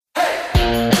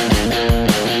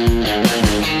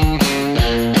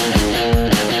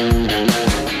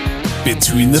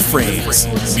Between the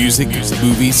Frames. Music,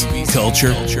 movies,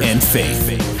 culture, and faith.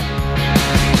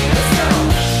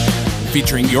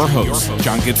 Featuring your hosts,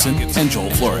 Jon Gibson and Joel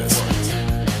Flores.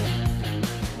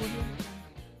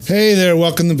 Hey there,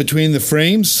 welcome to Between the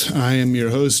Frames. I am your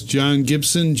host, Jon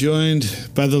Gibson, joined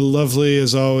by the lovely,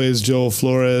 as always, Joel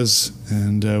Flores,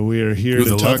 and we are here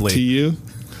to talk to you.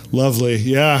 Lovely,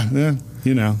 yeah,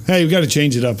 you know. Hey, we've got to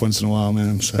change it up once in a while,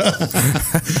 man. So.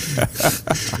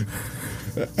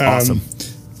 Awesome.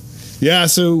 Yeah,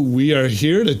 so we are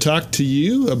here to talk to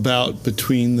you about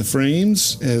Between the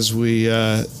Frames as we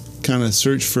kind of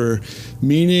search for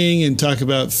meaning and talk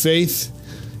about faith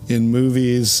in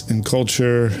movies and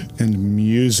culture and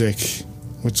music.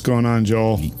 What's going on,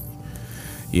 Joel?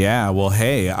 Yeah, well,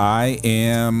 hey, I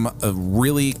am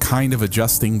really kind of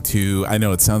adjusting to, I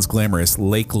know it sounds glamorous,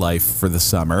 lake life for the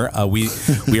summer. We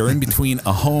are in between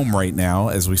a home right now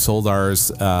as we sold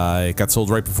ours. It got sold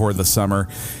right before the summer,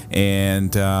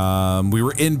 and we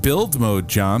were in build mode,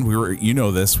 John. We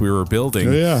were building.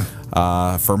 Oh,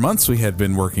 yeah. For months we had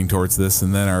been working towards this,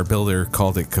 and then our builder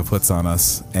called it kaputs on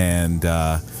us, and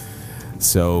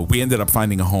so we ended up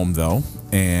finding a home, though.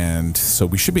 And so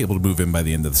we should be able to move in by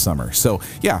the end of the summer. So,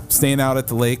 yeah, staying out at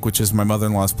the lake, which is my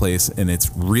mother-in-law's place, and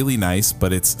it's really nice,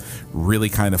 but it's really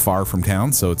kind of far from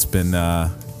town. So it's been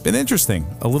interesting.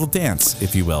 A little dance,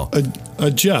 if you will.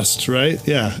 Adjust, right?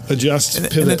 Yeah, adjust,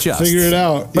 pivot, and adjust. Figure it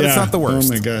out. But it's not the worst.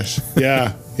 Oh, my gosh.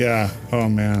 Yeah, yeah. Oh,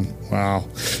 man. Wow.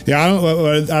 Yeah, I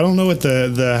don't know what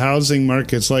the housing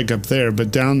market's like up there,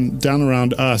 but down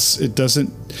around us, it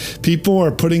doesn't. People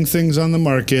are putting things on the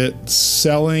market,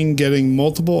 selling, getting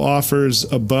multiple offers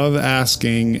above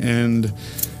asking, and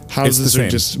houses are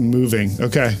just moving.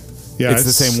 Okay. Yeah, it's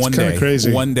the same one day.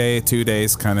 Crazy. 1 day, 2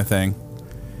 days kind of thing.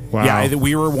 Wow. Yeah,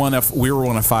 we were one of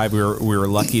five. We were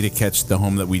lucky to catch the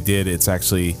home that we did.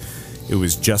 It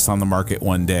was just on the market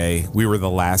 1 day. We were the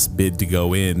last bid to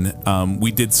go in.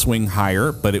 We did swing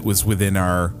higher, but it was within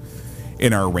our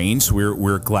range. So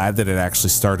we're glad that it actually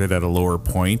started at a lower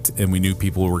point, and we knew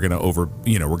people were going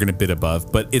to bid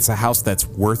above. But it's a house that's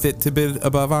worth it to bid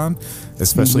above on,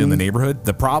 especially in the neighborhood.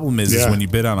 The problem is when you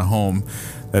bid on a home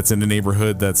that's in a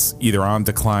neighborhood that's either on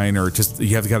decline or just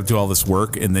you have got to do all this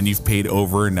work, and then you've paid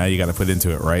over, and now you got to put into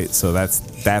it, right? So that's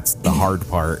the hard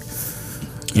part.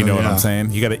 You know what I'm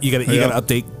saying? You got to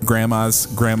update grandma's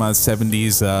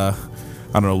 70s I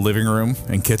don't know, living room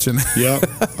and kitchen. Yep.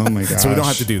 Oh my gosh. So we don't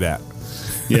have to do that.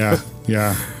 Yeah.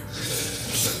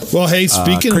 Well, hey,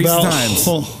 speaking about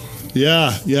times.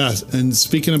 Yeah. And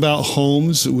speaking about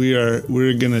homes, we're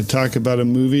going to talk about a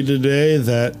movie today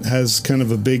that has kind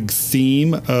of a big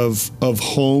theme of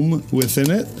home within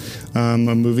it. A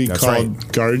movie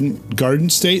called Garden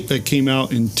State that came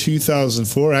out in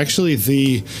 2004. Actually,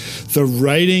 the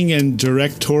writing and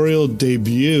directorial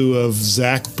debut of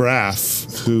Zach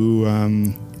Braff, who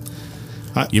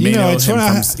you may know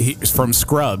him from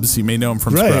Scrubs. You may know him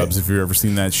from Scrubs if you've ever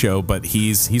seen that show. But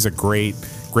he's a great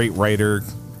writer,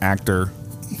 actor,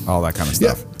 all that kind of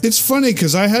stuff. Yeah, it's funny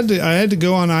because I had to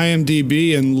go on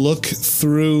IMDb and look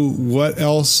through what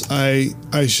else I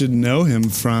should know him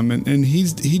from, and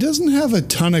he doesn't have a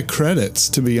ton of credits,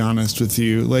 to be honest with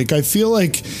you. Like, I feel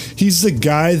like he's the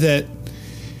guy that.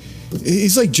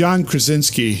 He's like John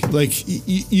Krasinski. Like,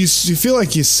 you feel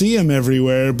like you see him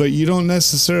everywhere, but you don't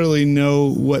necessarily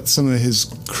know what some of his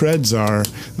creds are.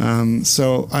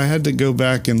 So I had to go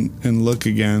back and look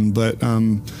again. But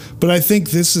I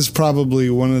think this is probably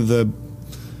one of the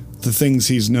things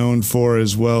he's known for,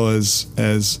 as well as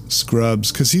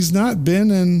Scrubs, because he's not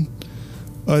been in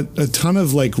a ton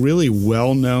of like really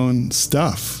well-known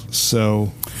stuff.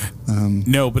 So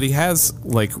no, but he has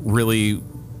like really.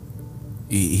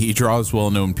 He draws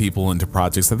well-known people into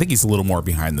projects. I think he's a little more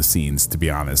behind the scenes, to be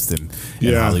honest, in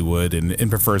Hollywood, and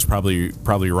prefers probably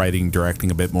writing,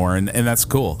 directing a bit more, and that's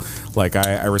cool. Like,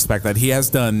 I respect that. He has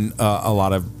done a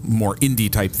lot of more indie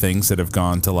type things that have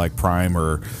gone to like Prime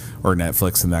or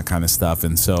Netflix and that kind of stuff.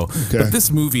 And so, but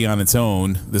this movie on its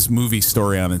own, this movie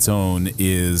story on its own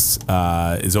is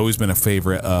always been a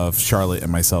favorite of Charlotte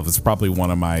and myself. It's probably one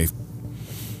of my,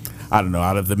 I don't know,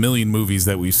 out of the million movies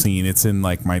that we've seen, it's in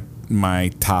like my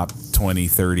top 20,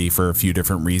 30 for a few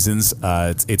different reasons.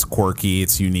 It's quirky,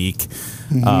 it's unique,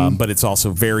 but it's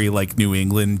also very like New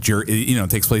England. It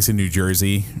takes place in New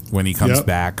Jersey when he comes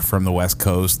back from the West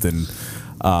Coast, and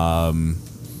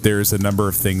there's a number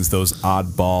of things, those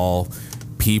oddball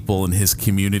people in his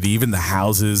community, even the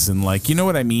houses, and like, you know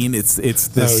what I mean? It's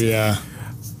this. Oh yeah.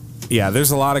 Yeah,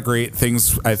 there's a lot of great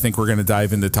things I think we're going to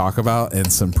dive into talk about, and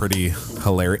some pretty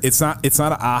hilarious. It's not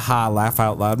an aha laugh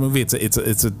out loud movie. It's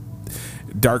a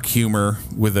dark humor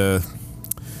with a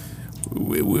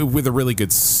with a really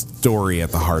good story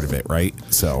at the heart of it, right?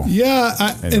 So yeah,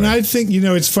 anyway. And I think,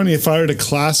 it's funny, if I were to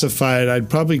classify it, I'd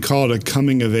probably call it a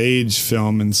coming of age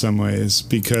film in some ways,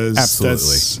 because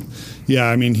absolutely.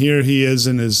 I mean, here he is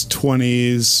in his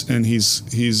 20s, and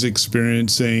he's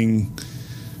experiencing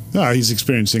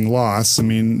loss. I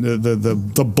mean,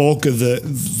 the bulk of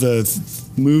the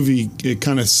movie, it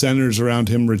kind of centers around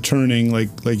him returning, like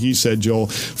you said, Joel,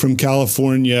 from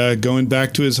California, going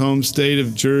back to his home state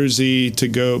of Jersey to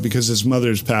go, because his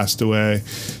mother's passed away,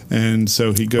 and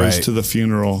so he goes to the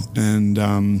funeral, and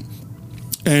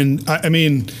I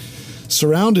mean,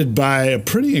 surrounded by a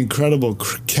pretty incredible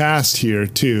cast here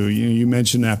too. You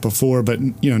mentioned that before, but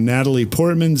Natalie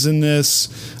Portman's in this,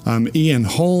 Ian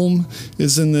Holm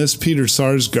is in this, Peter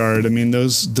Sarsgaard. I mean,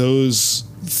 those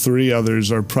three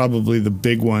others are probably the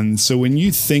big ones. So when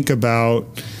you think about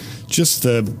just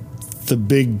the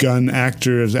big gun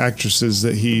actresses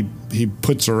that he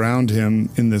puts around him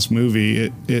in this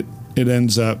movie, it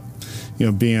ends up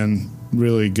being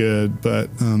really good. But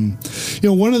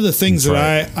one of the things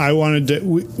that I wanted to,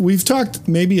 we've talked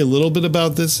maybe a little bit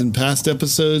about this in past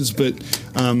episodes, but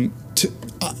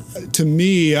to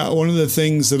me, one of the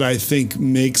things that I think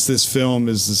makes this film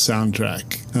is the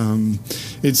soundtrack.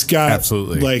 It's got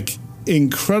absolutely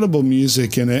incredible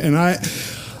music in it, and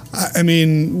I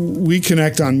mean, we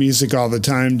connect on music all the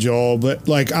time, Joel, but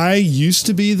I used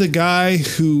to be the guy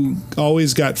who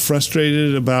always got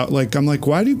frustrated about, I'm like,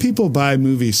 why do people buy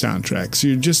movie soundtracks?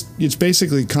 It's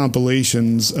basically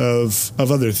compilations of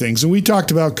other things. And we talked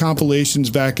about compilations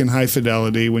back in High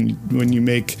Fidelity when you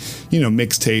make,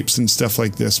 mixtapes and stuff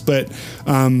like this. But,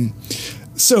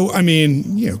 so, I mean,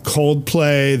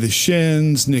 Coldplay, The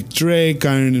Shins, Nick Drake,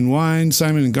 Iron and Wine,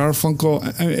 Simon and Garfunkel.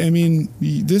 I mean,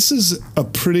 this is a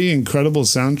pretty incredible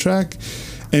soundtrack.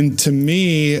 And to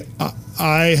me,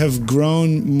 I have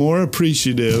grown more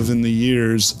appreciative in the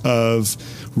years of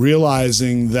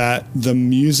realizing that the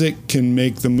music can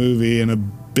make the movie in a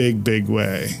big, big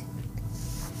way.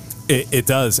 It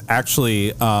does. Actually,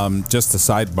 just a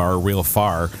sidebar real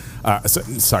far.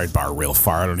 Sidebar real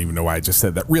far. I don't even know why I just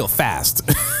said that. Real fast.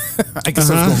 I guess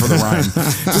I was going for the rhyme.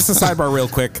 Just a sidebar real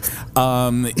quick.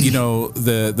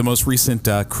 The most recent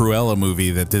Cruella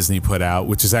movie that Disney put out,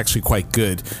 which is actually quite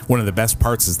good. One of the best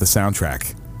parts is the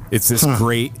soundtrack. It's this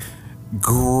great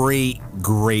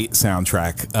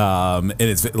soundtrack, and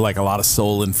it's like a lot of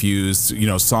soul infused,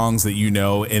 songs that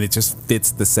and it just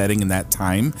fits the setting in that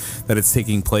time that it's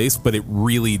taking place, but it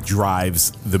really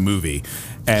drives the movie.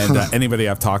 And anybody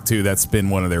I've talked to, that's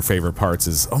been one of their favorite parts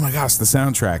is, oh my gosh, the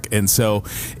soundtrack. And so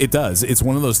it does. It's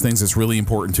one of those things that's really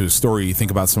important to a story. You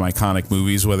think about some iconic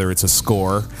movies, whether it's a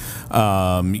score,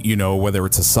 whether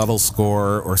it's a subtle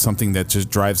score or something that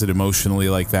just drives it emotionally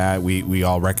like that. We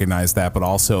all recognize that, but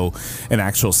also an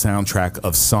actual soundtrack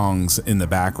of songs in the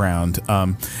background.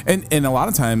 And a lot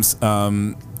of times,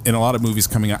 in a lot of movies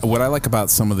coming out, what I like about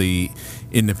some of the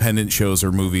independent shows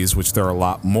or movies, which there are a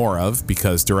lot more of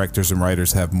because directors and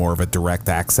writers have more of a direct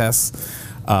access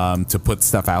to put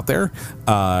stuff out there,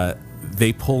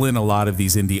 they pull in a lot of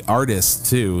these indie artists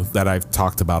too that I've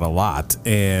talked about a lot,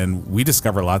 and we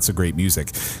discover lots of great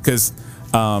music because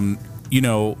I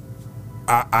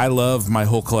love my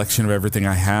whole collection of everything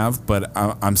I have, but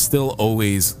I'm still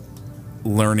always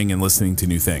learning and listening to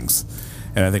new things.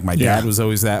 And I think my dad was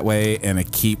always that way, and I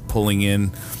keep pulling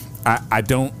in. I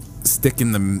don't stick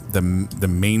in the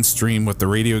mainstream what the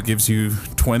radio gives you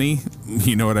 20,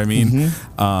 you know what I mean?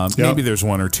 Mm-hmm. Maybe there's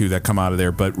one or two that come out of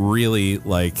there, but really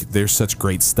there's such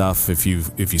great stuff if you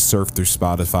surf through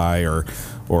Spotify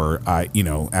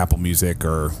or Apple Music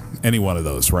or any one of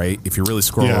those, right? If you really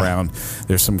scroll around,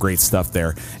 there's some great stuff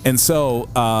there. And so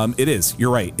it is.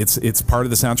 You're right. It's part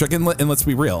of the soundtrack. And let's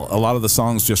be real. A lot of the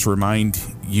songs just remind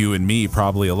you and me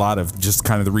probably a lot of just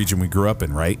kind of the region we grew up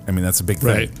in, right? I mean, that's a big thing.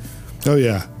 Right. Oh,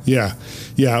 yeah.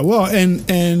 Well,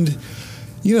 and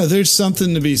there's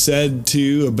something to be said,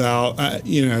 too, about, I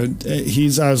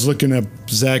was looking up,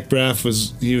 Zach Braff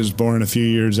was born a few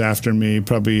years after me,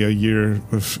 probably a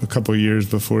couple of years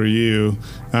before you.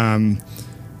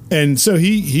 And so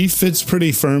he fits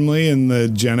pretty firmly in the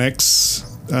Gen X.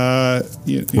 Right.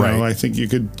 I think you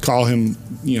could call him,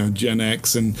 Gen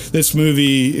X. And this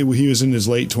movie, he was in his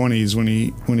late 20s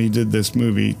when he did this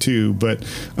movie too. But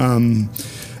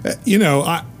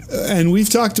and we've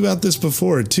talked about this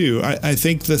before too. I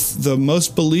think the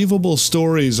most believable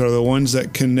stories are the ones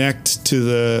that connect to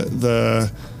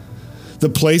the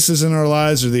places in our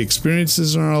lives or the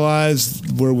experiences in our lives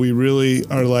where we really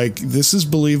are like, this is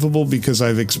believable because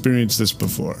I've experienced this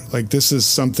before. Like, this is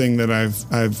something that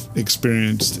I've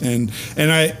experienced. And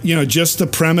I, just the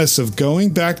premise of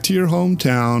going back to your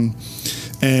hometown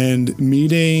and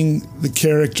meeting the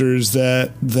characters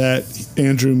that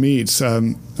Andrew meets.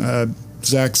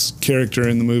 Zach's character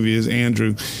in the movie is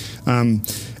Andrew, and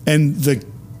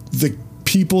the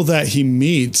people that he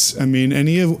meets. I mean,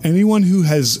 anyone who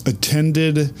has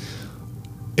attended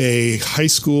a high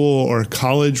school or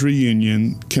college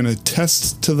reunion can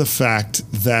attest to the fact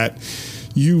that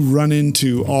you run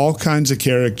into all kinds of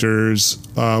characters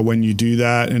when you do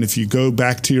that. And if you go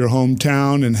back to your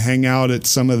hometown and hang out at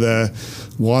some of the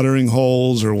watering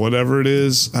holes or whatever it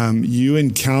is, you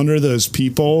encounter those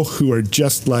people who are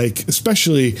just like,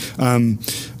 especially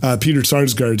Peter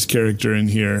Sarsgaard's character in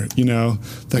here. You know,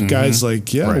 that guy's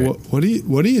like, yeah, right.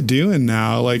 What are you doing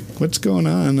now? Like, what's going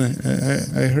on?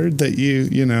 I heard that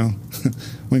you know,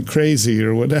 went crazy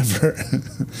or whatever.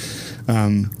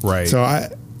 Right. So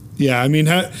yeah, I mean,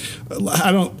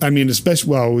 especially,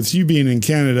 well, with you being in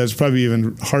Canada, it's probably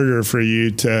even harder for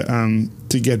you to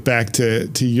get back to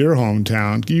your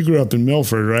hometown. You grew up in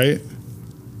Milford, right?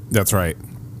 That's right.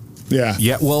 Yeah.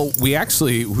 Yeah. Well, we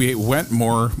went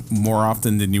more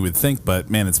often than you would think, but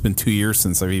man, it's been 2 years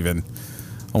since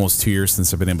almost 2 years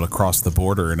since I've been able to cross the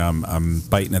border, and I'm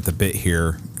biting at the bit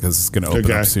here because it's going to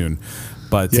open up soon.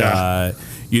 But yeah.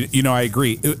 You know, I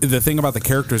agree. The thing about the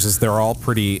characters is they're all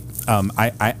pretty.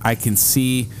 I can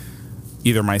see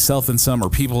either myself in some or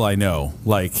people I know,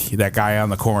 like that guy on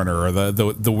the corner or the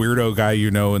weirdo guy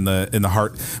in the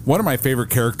heart. One of my favorite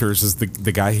characters is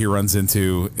the guy he runs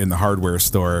into in the hardware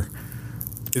store.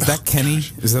 Is that Kenny?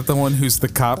 Is that the one who's the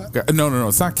cop guy? No,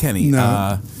 it's not Kenny.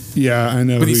 No. Yeah, I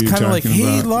know. But he's kind of like,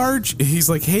 "Hey, Large." He's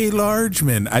like, "Hey,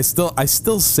 Largeman." I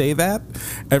still say that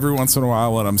every once in a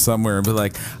while when I'm somewhere and be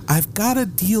like, "I've got a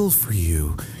deal for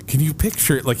you. Can you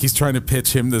picture it?" Like he's trying to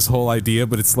pitch him this whole idea,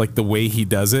 but it's like the way he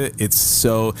does it. It's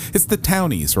the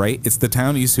townies, right? It's the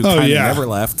townies who kind of never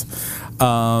left.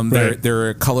 They're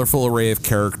a colorful array of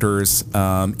characters,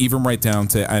 even right down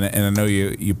to, and I know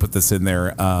you put this in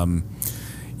there.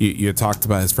 You talked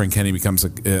about his friend Kenny becomes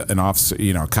an officer,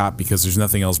 a cop because there's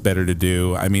nothing else better to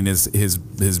do. I mean, his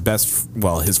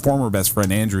former best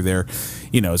friend Andrew there,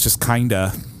 it's just kind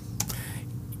of,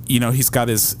 he's got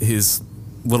his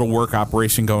little work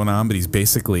operation going on, but he's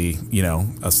basically,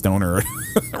 a stoner,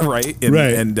 right?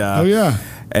 And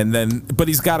and then, but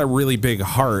he's got a really big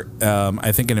heart.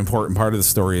 I think an important part of the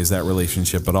story is that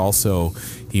relationship, but also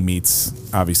he meets,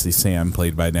 obviously, Sam,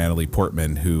 played by Natalie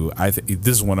Portman, who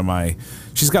this is one of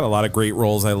she's got a lot of great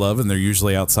roles I love, and they're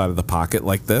usually outside of the pocket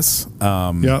like this.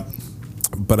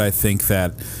 But I think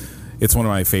that it's one of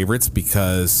my favorites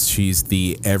because she's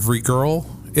the every girl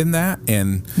in that,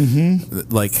 and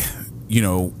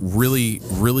really,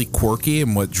 really quirky,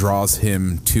 and what draws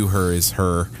him to her is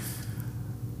her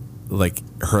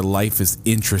life is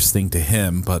interesting to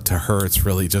him, but to her it's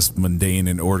really just mundane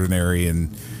and ordinary, and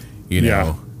she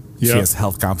has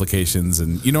health complications,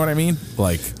 and you know what I mean?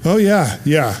 Like, oh yeah.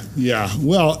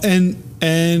 Well, and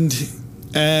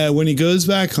when he goes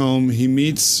back home, he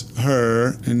meets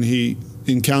her, and he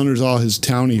encounters all his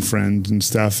townie friends and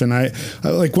stuff. And I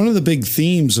like, one of the big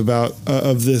themes of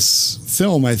this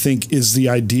film, I think, is the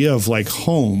idea of like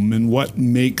home and what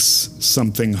makes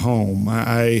something home.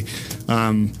 I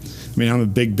mean, I'm a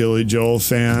big Billy Joel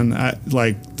fan. I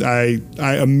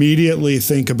immediately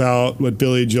think about what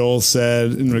Billy Joel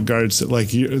said in regards to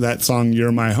that song,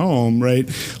 "You're My Home," right?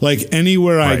 Like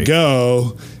anywhere I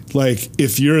go, like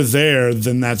if you're there,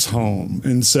 then that's home.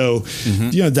 And so,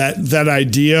 that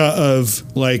idea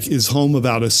of like, is home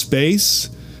about a space?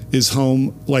 Is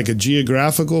home like a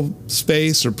geographical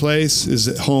space or place? Is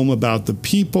it home about the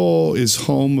people? Is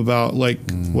home about what?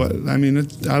 I mean,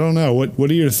 I don't know. What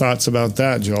are your thoughts about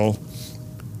that, Joel?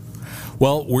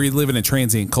 Well, we live in a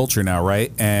transient culture now,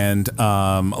 right? And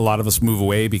a lot of us move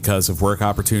away because of work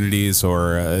opportunities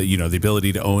or, the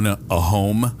ability to own a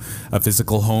home, a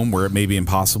physical home, where it may be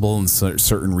impossible in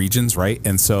certain regions, right?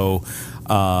 And so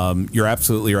you're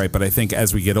absolutely right. But I think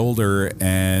as we get older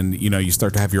and, you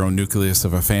start to have your own nucleus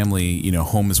of a family,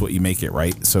 home is what you make it,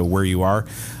 right? So where you are,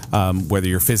 whether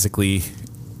you're physically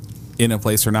in a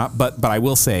place or not. But I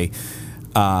will say,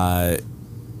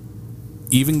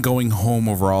 even going home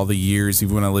over all the years,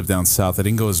 even when I lived down south, I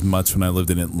didn't go as much when I lived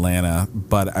in Atlanta.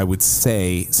 But I would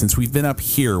say, since we've been up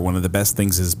here, one of the best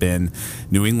things has been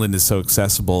New England is so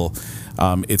accessible.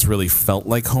 It's really felt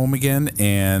like home again,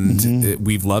 and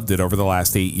we've loved it over the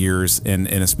last 8 years, and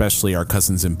especially our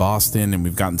cousins in Boston, and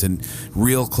we've gotten to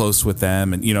real close with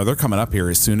them. And, they're coming up here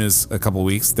as soon as a couple of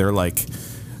weeks. They're like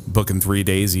booking 3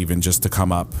 days even just to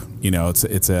come up.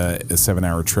 It's a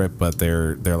 7-hour trip, but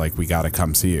they're like, we got to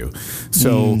come see you.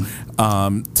 So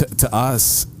to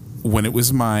us, when it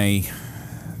was my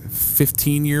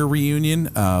 15-year reunion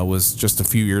was just a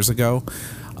few years ago.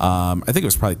 I think it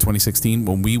was probably 2016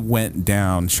 when we went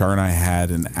down. Char and I had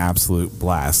an absolute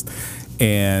blast,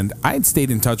 and I had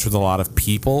stayed in touch with a lot of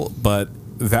people, but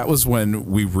that was when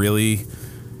we really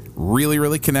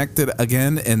connected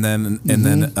again. And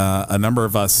then a number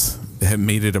of us have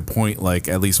made it a point, like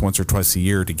at least once or twice a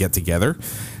year, to get together,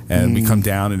 and we come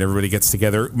down and everybody gets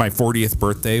together. My 40th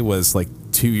birthday was like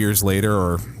 2 years later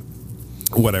or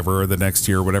whatever, or the next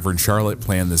year or whatever, and Charlotte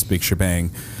planned this big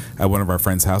shebang at one of our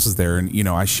friends' houses there, and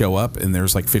I show up and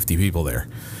there's like 50 people there.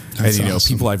 That's and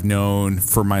awesome. People I've known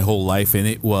for my whole life, and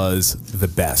it was the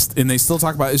best. And they still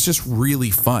talk about it. It's just really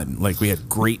fun. Like, we had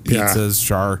great pizzas.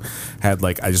 Char had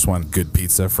I just wanted good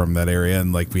pizza from that area,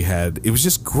 and it was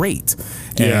just great.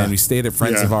 And we stayed at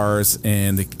friends of ours,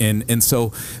 and so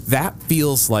that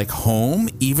feels like home,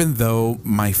 even though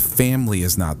my family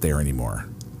is not there anymore.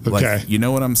 Okay. You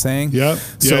know what I'm saying? Yep.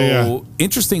 So,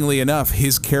 interestingly enough,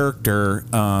 his character,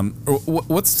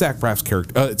 what's Zach Braff's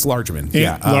character? It's Largeman.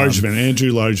 Largeman.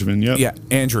 Andrew Largeman. Yep. Yeah,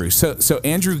 Andrew. So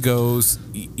Andrew goes,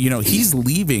 he's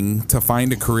leaving to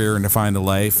find a career and to find a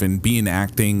life and be in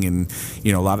acting, and,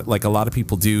 a lot of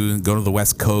people do, go to the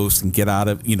West Coast and get out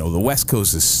of, the West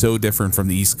Coast is so different from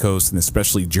the East Coast, and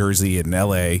especially Jersey and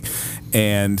LA.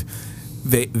 And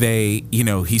they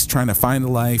he's trying to find a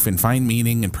life and find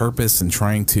meaning and purpose and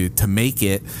trying to make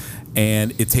it,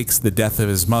 and it takes the death of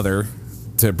his mother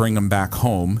to bring him back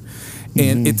home.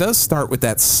 And it does start with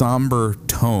that somber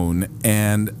tone,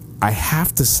 and I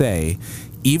have to say,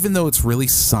 even though it's really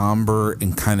somber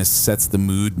and kind of sets the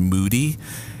mood moody,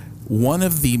 one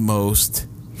of the most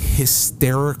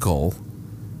hysterical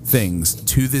things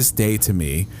to this day to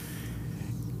me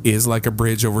is Like a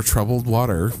Bridge Over Troubled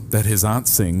Water that his aunt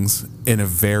sings in a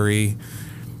very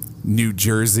New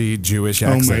Jersey Jewish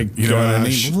accent. You know what I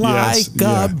mean? Like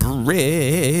a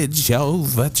bridge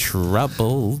over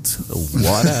troubled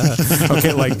water.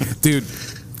 Okay, dude,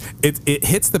 it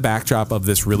hits the backdrop of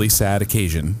this really sad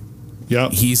occasion. Yeah,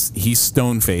 he's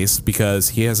stone-faced because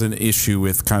he has an issue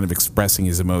with kind of expressing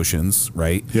his emotions,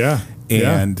 right? Yeah,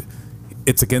 and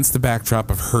it's against the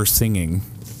backdrop of her singing.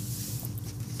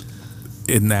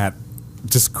 In that,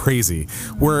 just crazy.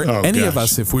 Where any of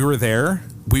us, if we were there,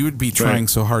 we would be trying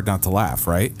so hard not to laugh,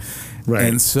 right? Right.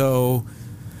 And so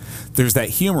there's that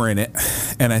humor in it,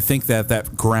 and I think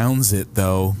that grounds it,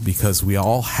 though, because we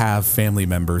all have family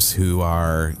members who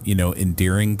are,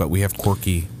 endearing, but we have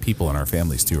quirky people in our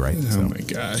families too, right? Oh my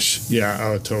gosh. Yeah,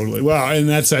 oh, totally. Well, and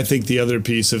that's, I think, the other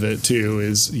piece of it too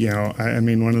is, I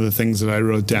mean, one of the things that I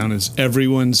wrote down is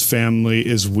everyone's family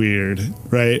is weird,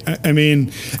 right? I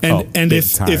mean, and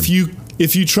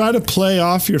if you try to play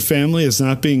off your family as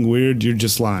not being weird, you're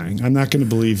just lying. I'm not going to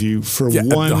believe you for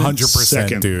 100%,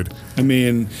 second, dude. I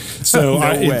mean, so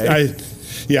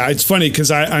it's funny because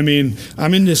I mean,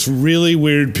 I'm in this really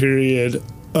weird period.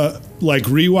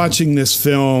 Rewatching this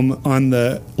film on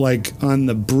the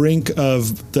brink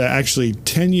of the actually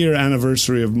 10-year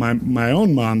anniversary of my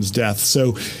own mom's death.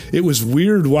 So it was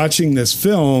weird watching this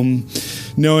film,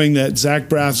 knowing that Zach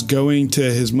Braff's going to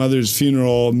his mother's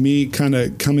funeral, me kind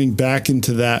of coming back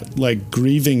into that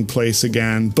grieving place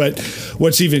again. But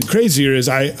what's even crazier is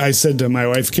I said to my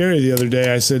wife Carrie the other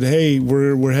day, I said, hey,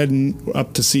 we're heading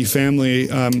up to see family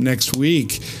next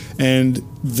week. And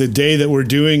the day that we're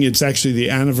doing, it's actually the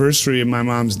anniversary of my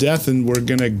mom's death, and we're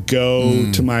going to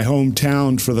go to my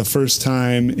hometown for the first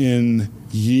time in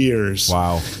years.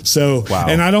 Wow. So,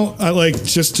 and I like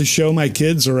just to show my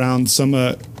kids around some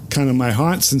kind of my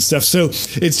haunts and stuff. So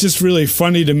it's just really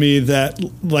funny to me that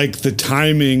the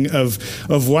timing of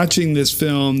watching this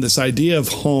film, this idea of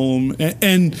home,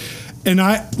 and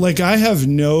I have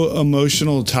no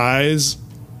emotional ties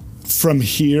from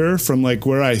here, from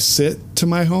where I sit to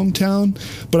my hometown,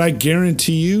 but I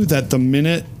guarantee you that the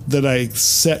minute that I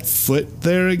set foot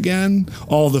there again,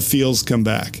 all the feels come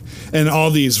back and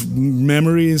all these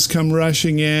memories come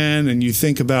rushing in, and you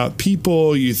think about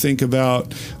people, you think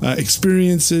about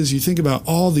experiences, you think about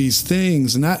all these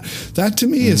things, and that to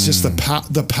me is just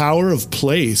the power of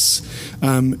place.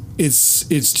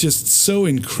 It's just so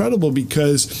incredible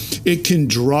because it can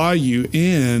draw you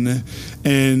in,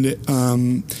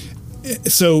 and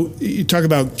so you talk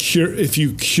about if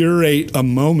you curate a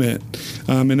moment,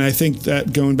 And I think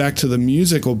that going back to the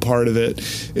musical part of it,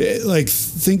 like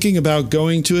thinking about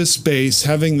going to a space,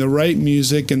 having the right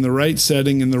music and the right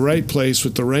setting in the right place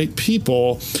with the right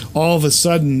people, all of a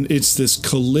sudden it's this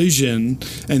collision,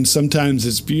 and sometimes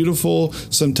it's beautiful,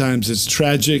 sometimes it's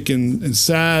tragic and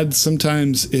sad,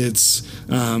 sometimes it's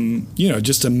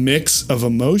just a mix of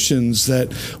emotions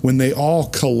that when they all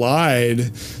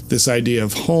collide, this idea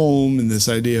of home and this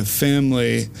idea of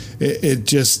family,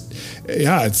 it's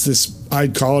this,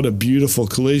 I'd call it a beautiful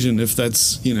collision, if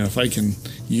that's, if I can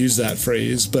use that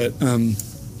phrase. But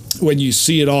when you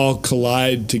see it all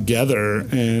collide together,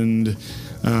 and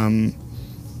I'm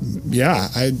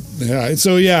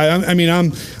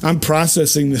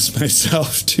processing this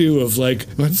myself too, of like,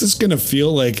 what's this going to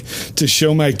feel like to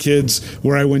show my kids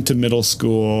where I went to middle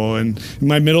school. And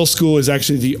my middle school is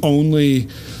actually the only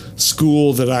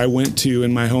school that I went to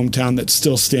in my hometown that's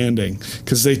still standing,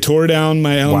 because they tore down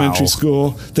my elementary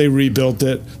school, they rebuilt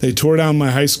it. They tore down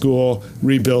my high school,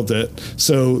 rebuilt it.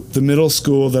 So the middle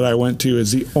school that I went to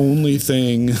is the only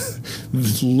thing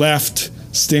left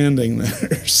standing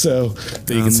there. So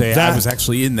you can say I was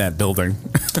actually in that building.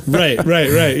 Right.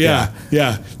 Yeah.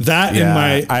 That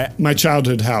in my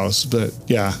childhood house, but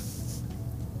yeah.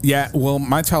 Yeah, well,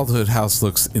 my childhood house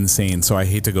looks insane, so I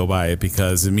hate to go by it,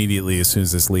 because immediately as soon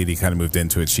as this lady kind of moved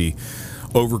into it, she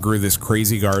overgrew this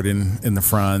crazy garden in the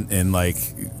front and like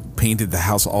painted the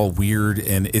house all weird,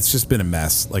 and it's just been a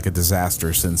mess, like a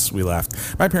disaster since we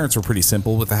left. My parents were pretty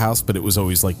simple with the house, but it was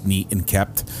always like neat and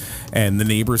kept, and the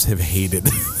neighbors have hated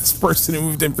this person who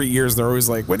moved in for years. They're always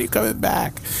like, when are you coming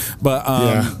back? But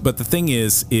but the thing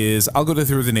is I'll go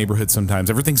through the neighborhood sometimes.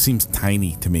 Everything seems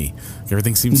tiny to me.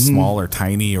 Everything seems small or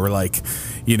tiny, or like,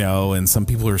 and some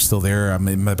people are still there. I'm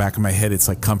in the back of my head, it's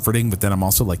like comforting, but then I'm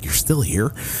also like, you're still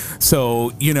here.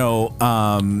 So,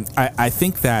 I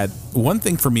think that one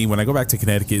thing for me when I go back to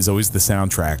Connecticut is always the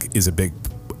soundtrack is a big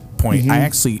point. I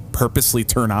actually purposely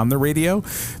turn on the radio,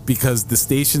 because the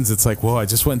stations, it's like, whoa, I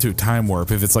just went to a time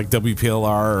warp. If it's like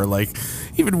WPLR or like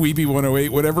even Weeby 108,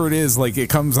 whatever it is, like it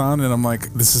comes on and I'm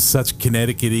like, this is such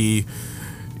Connecticut-y,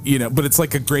 but it's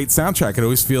like a great soundtrack. It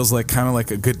always feels like kind of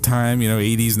like a good time,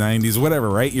 80s, 90s, whatever,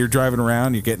 right? You're driving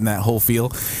around, you're getting that whole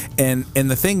feel. And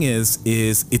the thing is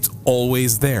it's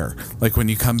always there. Like when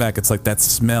you come back, it's like that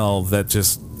smell that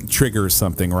just triggers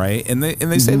something, right? And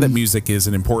they say that music is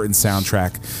an important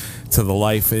soundtrack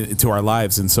to our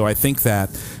lives. And so I think that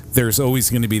there's always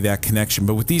going to be that connection.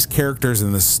 But with these characters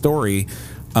in the story,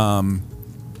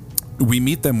 we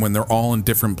meet them when they're all in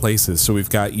different places. So we've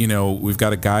got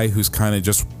a guy who's kind of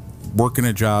just working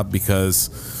a job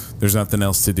because there's nothing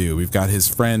else to do. We've got his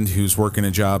friend who's working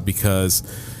a job because,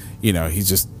 he's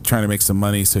just trying to make some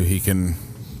money so he can,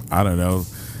 I don't know,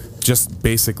 just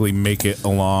basically make it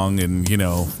along. And,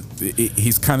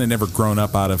 he's kind of never grown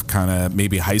up out of kind of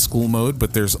maybe high school mode,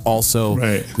 but there's also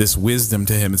this wisdom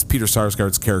to him. It's Peter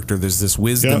Sarsgaard's character. There's this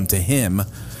wisdom to him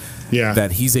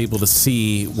that he's able to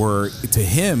see, where to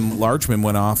him, Largeman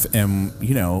went off and,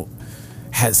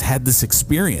 has had this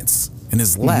experience and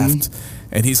has left,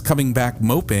 and he's coming back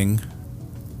moping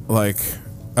like,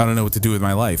 I don't know what to do with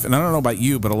my life. And I don't know about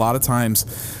you, but a lot of times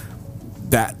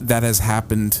that has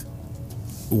happened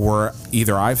where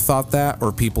either I've thought that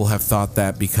or people have thought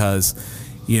that, because,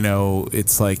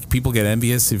 it's like people get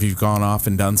envious if you've gone off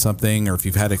and done something, or if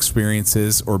you've had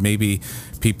experiences, or maybe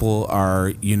people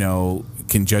are,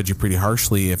 can judge you pretty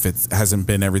harshly if it hasn't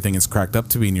been everything it's cracked up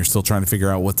to be and you're still trying to figure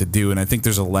out what to do. And I think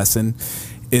there's a lesson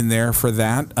in there for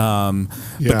that. But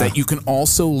that you can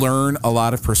also learn a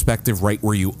lot of perspective right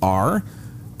where you are,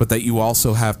 but that you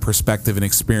also have perspective and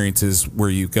experiences where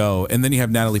you go. And then you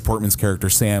have Natalie Portman's character,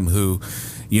 Sam, who,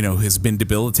 has been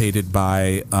debilitated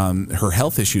by her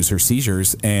health issues, her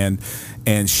seizures. And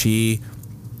she,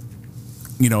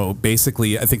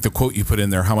 basically, I think the quote you put in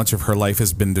there, how much of her life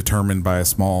has been determined by a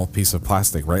small piece of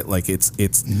plastic, right? Like it's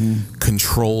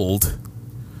controlled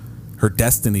her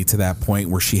destiny to that point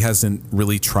where she hasn't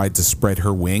really tried to spread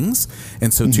her wings.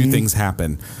 And so two things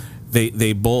happen.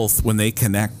 They both, when they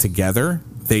connect together,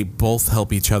 they both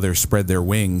help each other spread their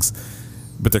wings,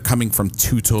 but they're coming from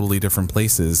two totally different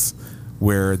places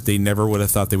where they never would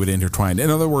have thought they would intertwine. In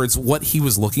other words, what he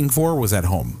was looking for was at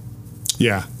home.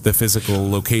 Yeah. The physical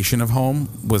location of home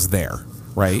was there,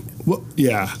 right? Well,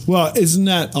 yeah. Well, isn't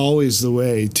that always the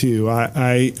way too?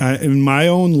 I in my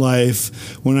own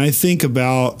life, when I think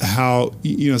about how,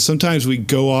 sometimes we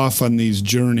go off on these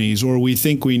journeys, or we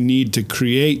think we need to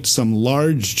create some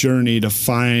large journey to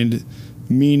find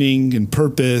meaning and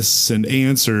purpose and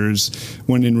answers,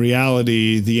 when in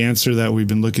reality the answer that we've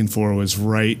been looking for was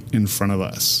right in front of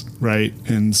us, right?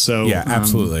 And so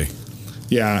absolutely.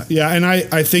 Yeah. And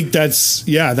I think that's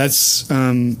you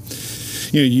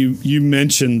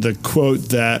mentioned the quote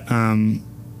that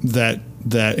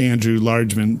that Andrew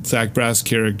Largeman, Zach Braff's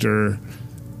character,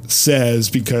 says,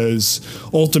 because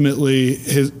ultimately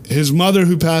his mother,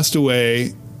 who passed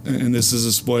away, and this is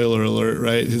a spoiler alert,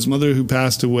 right? His mother, who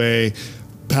passed away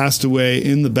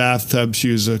in the bathtub. She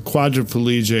was a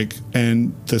quadriplegic,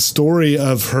 and the story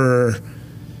of her,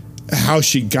 how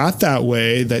she got that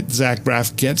way, that Zach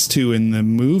Braff gets to in the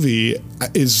movie,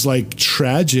 is like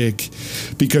tragic,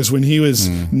 because when he was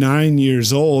 9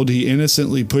 years old, he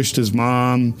innocently pushed his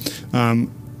mom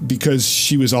because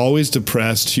she was always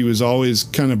depressed. She was always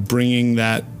kind of bringing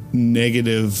that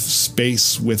negative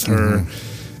space with her.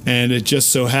 And it just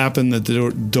so happened that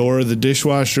the door of the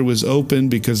dishwasher was open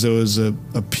because there was a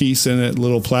piece in it,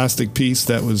 little plastic piece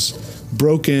that was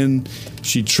broken.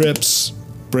 She trips,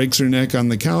 breaks her neck on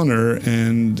the counter,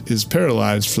 and is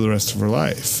paralyzed for the rest of her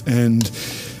life. And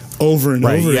over and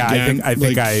over again.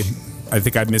 I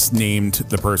think I misnamed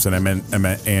the person. I meant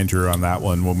Andrew on that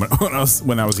one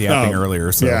when I was yapping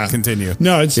earlier. So continue.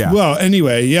 No, well,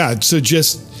 anyway, yeah. So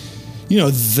just,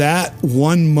 that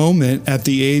one moment at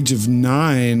the age of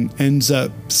 9 ends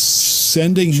up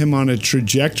sending him on a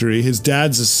trajectory. His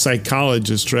dad's a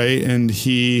psychologist, right? And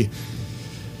his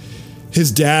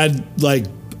dad,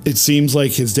 it seems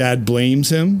like his dad blames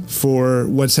him for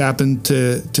what's happened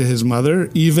to his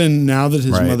mother, even now that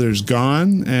his mother's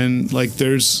gone. And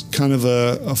there's kind of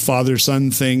a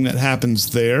father-son thing that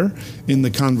happens there in the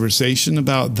conversation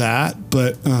about that.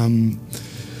 But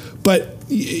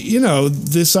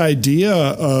this idea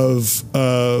of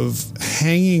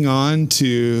hanging on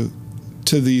to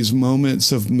these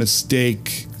moments of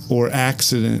mistake or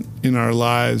accident in our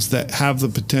lives that have the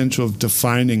potential of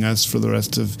defining us for the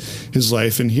rest of his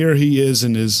life. And here he is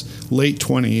in his late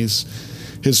 20s.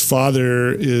 His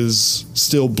father is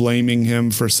still blaming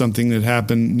him for something that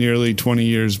happened nearly 20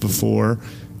 years before.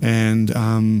 And,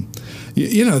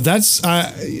 that's,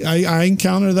 I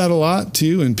encounter that a lot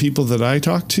too in people that I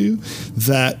talk to,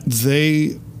 that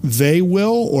they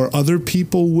will, or other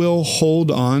people will,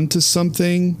 hold on to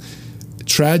something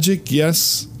tragic.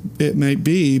 Yes, it might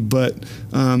be, but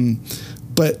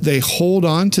they hold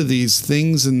on to these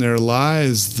things in their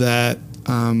lives that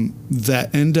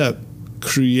end up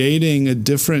creating a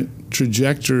different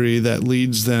trajectory that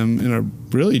leads them in a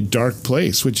really dark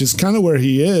place, which is kind of where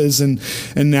he is. And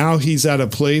now he's at a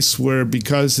place where,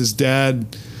 because his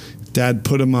dad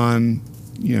put him on,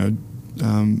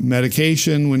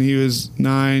 medication when he was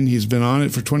 9, he's been on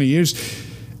it for 20 years.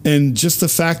 And just the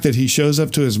fact that he shows up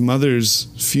to his mother's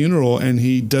funeral and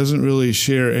he doesn't really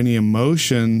share any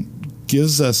emotion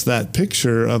gives us that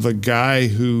picture of a guy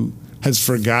who has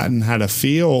forgotten how to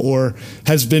feel, or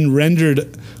has been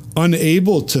rendered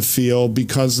unable to feel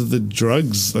because of the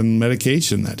drugs and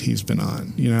medication that he's been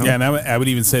on, Yeah, and I would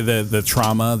even say the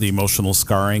trauma, the emotional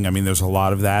scarring. I mean, there's a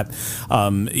lot of that.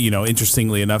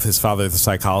 Interestingly enough, his father is a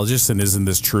psychologist, and isn't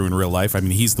this true in real life? I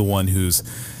mean, he's the one who's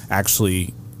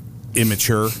actually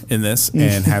immature in this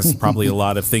and has probably a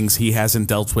lot of things he hasn't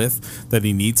dealt with that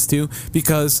he needs to,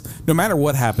 because no matter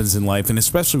what happens in life, and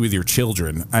especially with your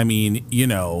children, I mean,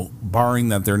 barring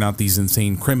that they're not these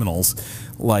insane criminals,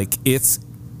 it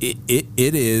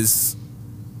is,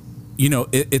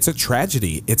 it's a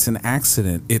tragedy, it's an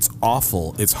accident, it's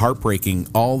awful, it's heartbreaking,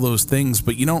 all those things,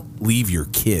 but you don't leave your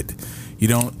kid. You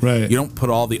don't put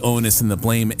all the onus and the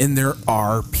blame. And there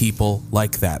are people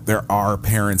like that. There are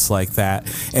parents like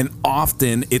that. And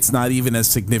often it's not even as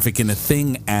significant a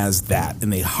thing as that.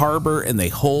 And they harbor and they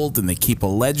hold and they keep a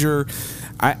ledger.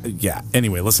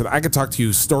 Anyway, listen, I could talk to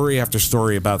you story after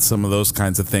story about some of those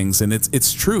kinds of things. And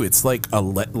it's true. It's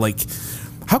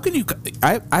how can you,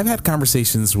 I've had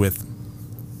conversations with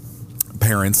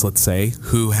parents, let's say,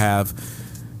 who have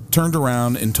turned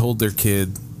around and told their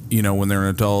kid, when they're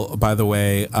an adult, by the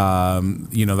way,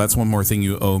 that's one more thing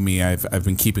you owe me. I've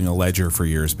been keeping a ledger for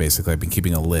years, basically. I've been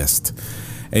keeping a list.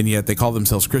 And yet they call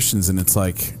themselves Christians, and it's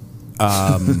like,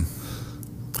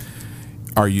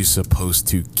 are you supposed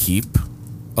to keep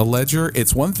a ledger?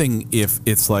 It's one thing if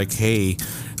it's like, hey,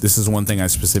 this is one thing I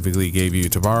specifically gave you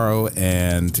to borrow,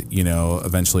 and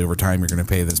eventually over time you're going to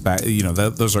pay this back.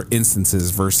 Those are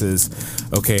instances versus,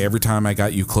 okay, every time I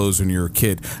got you clothes when you were a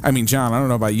kid. I mean, John, I don't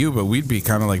know about you, but we'd be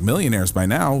kind of like millionaires by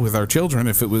now with our children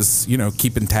if it was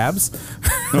keeping tabs.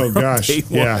 Oh gosh,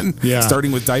 yeah,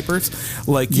 starting with diapers,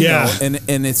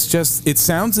 and it's just, it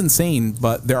sounds insane,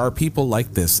 but there are people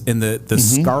like this, and the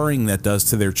scarring that does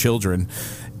to their children.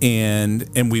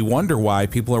 And we wonder why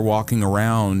people are walking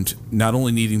around not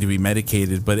only needing to be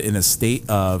medicated, but in a state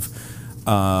of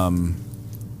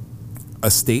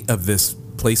this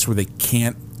place where they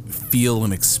can't feel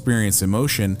and experience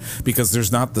emotion because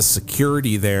there's not the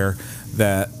security there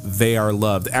that they are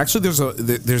loved. Actually,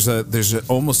 there's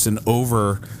almost an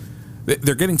over.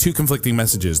 They're getting two conflicting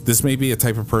messages. This may be a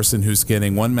type of person who's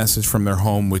getting one message from their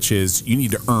home, which is, you need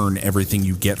to earn everything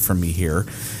you get from me here.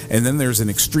 And then there's an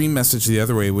extreme message the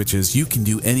other way, which is, you can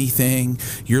do anything.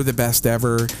 You're the best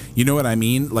ever. You know what I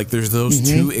mean? Like, there's those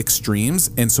two extremes.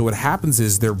 And so what happens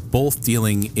is they're both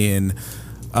dealing in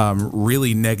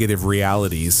really negative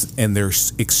realities, and they're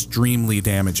extremely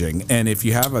damaging. And if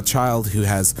you have a child who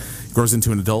grows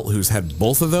into an adult who's had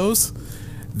both of those,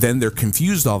 then they're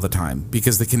confused all the time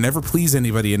because they can never please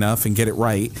anybody enough and get it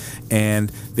right, and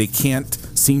they can't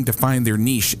seem to find their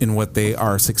niche in what they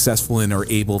are successful in or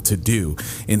able to do.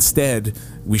 Instead,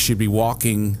 we should be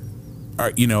walking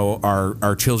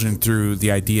our children through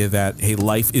the idea that, hey,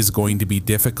 life is going to be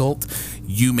difficult.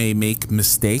 You may make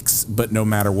mistakes, but no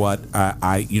matter what,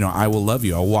 I will love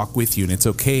you. I'll walk with you, and it's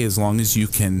okay as long as you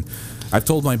can. I've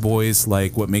told my boys,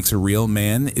 like, what makes a real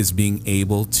man is being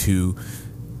able to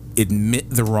admit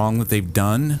the wrong that they've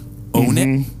done, own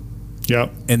it,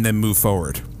 and then move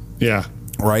forward. Yeah.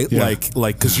 Right? Yeah.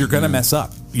 Like, because you're gonna mess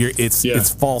up.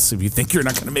 It's false if you think you're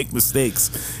not gonna make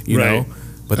mistakes, you know.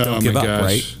 But don't give up,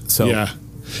 right? So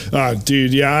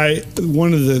dude,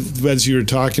 one of the, as you were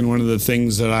talking, one of the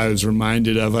things that I was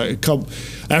reminded of,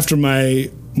 after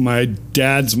my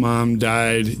dad's mom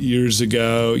died years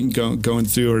ago, going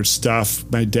through her stuff,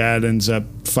 my dad ends up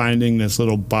finding this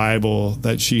little Bible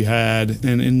that she had,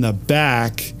 and in the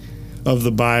back of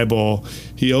the Bible,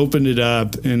 he opened it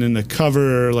up, and in the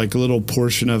cover, like, a little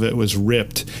portion of it was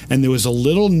ripped, and there was a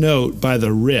little note by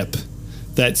the rip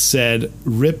that said,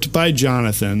 "Ripped by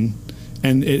Jonathan,"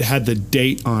 and it had the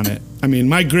date on it. I mean,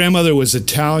 my grandmother was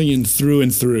Italian through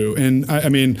and through. And I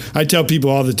mean, I tell people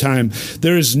all the time,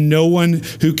 there is no one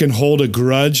who can hold a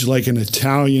grudge like an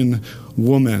Italian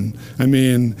woman. I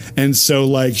mean, and so,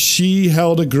 like, she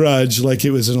held a grudge like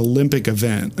it was an Olympic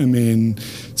event. I mean,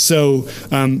 so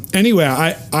anyway,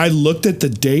 I looked at the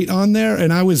date on there,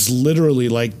 and I was literally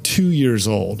like 2 years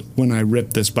old when I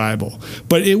ripped this Bible.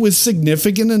 But it was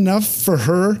significant enough for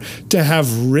her to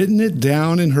have written it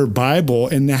down in her Bible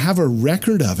and to have a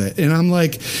record of it. And I'm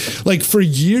like for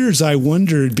years I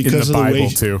wondered, because in the of the Bible way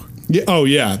too. Yeah, oh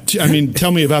yeah. I mean,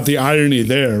 tell me about the irony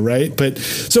there, right? But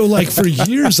so, like, for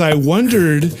years I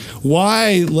wondered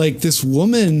why, like, this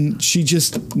woman,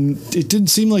 it didn't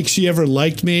seem like she ever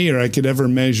liked me or I could ever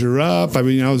measure up. I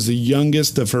mean, I was the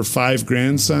youngest of her 5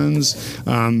 grandsons.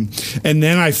 And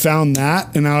then I found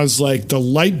that, and I was like, the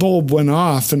light bulb went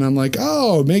off, and I'm like,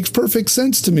 oh, it makes perfect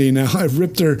sense to me now. I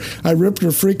ripped her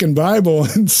freaking Bible.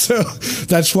 And so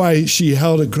that's why she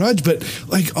held a grudge. But,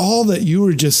 like, all that you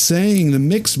were just saying, the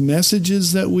mixed messages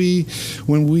that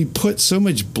when we put so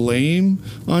much blame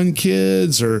on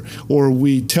kids, or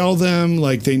we tell them,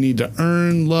 like, they need to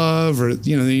earn love, or,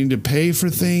 they need to pay for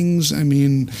things. I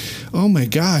mean, oh my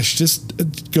gosh,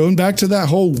 just going back to that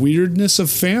whole weirdness of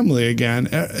family again.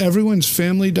 Everyone's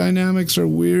family dynamics are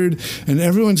weird, and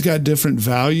everyone's got different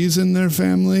values in their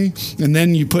family. And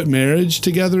then you put marriage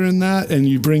together in that, and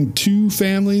you bring 2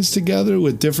 families together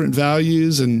with different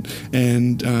values and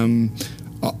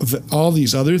all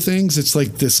these other things. It's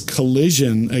like this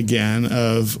collision again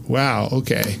of, wow,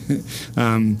 okay.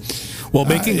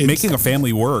 Making a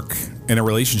family work in a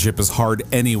relationship is hard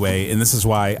anyway, and this is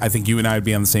why I think you and I would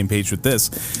be on the same page with this.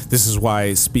 This is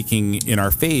why, speaking in our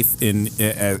faith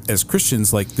as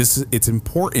Christians, like, it's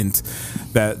important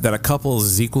that a couple is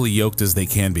as equally yoked as they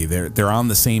can be. They're on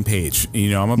the same page.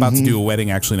 I'm about to do a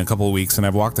wedding actually in a couple of weeks, and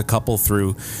I've walked a couple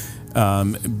through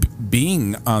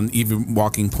being on even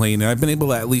walking plane, and I've been able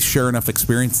to at least share enough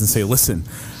experience and say, listen,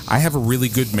 I have a really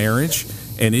good marriage,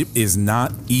 and it is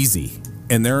not easy.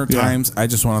 And there are times I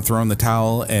just want to throw in the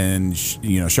towel, and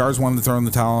Char's wanted to throw in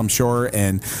the towel, I'm sure.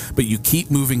 But you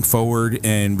keep moving forward,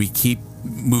 and we keep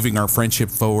moving our friendship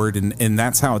forward, and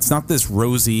that's how. It's not this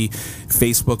rosy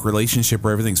Facebook relationship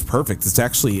where everything's perfect. It's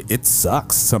actually, it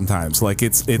sucks sometimes. Like,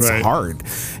 it's right. Hard,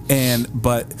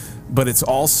 but it's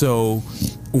also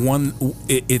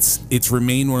it's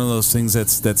remained one of those things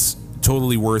that's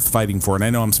totally worth fighting for. And I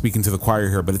know I'm speaking to the choir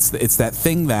here, but it's that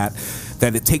thing that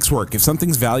it takes work. If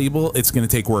something's valuable, it's going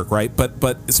to take work, right?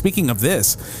 But speaking of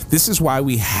this is why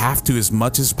we have to, as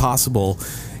much as possible,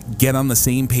 get on the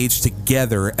same page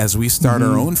together as we start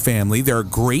our own family. There are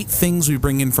great things we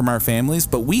bring in from our families,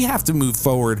 but we have to move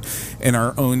forward in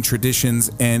our own traditions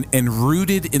and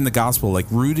rooted in the gospel, like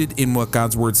rooted in what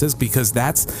God's word says, because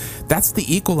that's the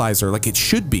equalizer, like it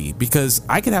should be. Because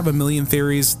I could have a million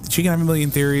theories, she can have a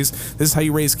million theories. This is how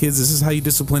you raise kids, this is how you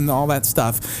discipline, all that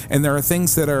stuff. And there are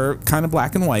things that are kind of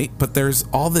black and white, but there's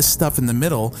all this stuff in the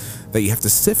middle that you have to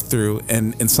sift through,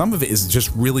 and some of it is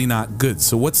just really not good.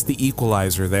 So what's the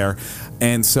equalizer there?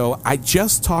 And so I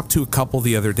just talked to a couple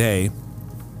the other day.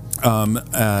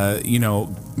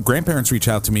 Grandparents reached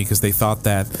out to me because they thought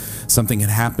that something had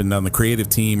happened on the creative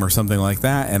team or something like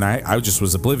that, and I just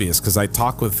was oblivious because I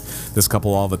talk with this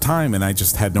couple all the time and I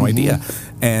just had no idea.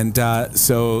 And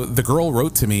so the girl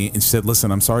wrote to me and she said,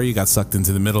 listen, I'm sorry you got sucked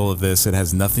into the middle of this. It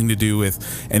has nothing to do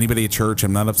with anybody at church.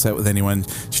 I'm not upset with anyone.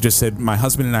 She just said, my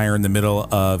husband and I are in the middle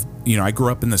of, I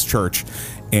grew up in this church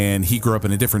and he grew up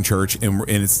in a different church, and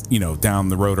it's down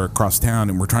the road or across town,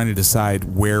 and we're trying to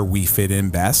decide where we fit in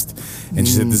best. And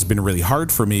she said, this has been really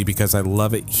hard for me because I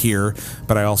love it here,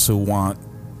 but I also want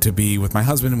to be with my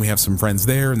husband and we have some friends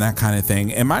there and that kind of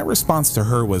thing. And my response to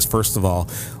her was, first of all,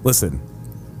 listen,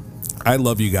 I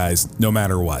love you guys no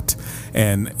matter what.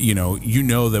 And,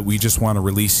 that we just want to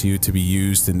release you to be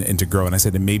used and to grow. And I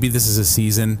said, and maybe this is a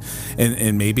season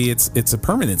and maybe it's a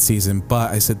permanent season.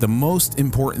 But I said, the most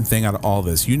important thing out of all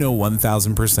this,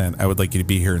 1,000%, I would like you to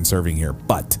be here and serving here.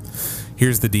 But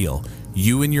here's the deal.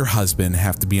 You and your husband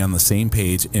have to be on the same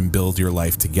page and build your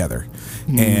life together.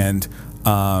 And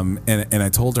I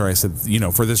told her, I said,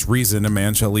 for this reason, a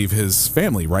man shall leave his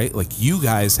family, right? Like, you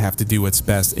guys have to do what's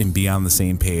best and be on the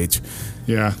same page,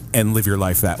 and live your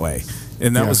life that way.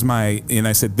 And that was and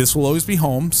I said, this will always be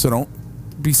home, so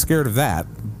don't be scared of that.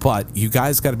 But you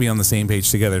guys got to be on the same page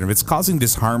together. And if it's causing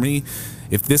disharmony,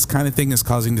 if this kind of thing is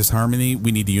causing disharmony,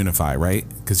 we need to unify, right?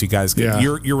 Because you guys,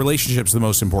 your relationship's the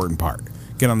most important part.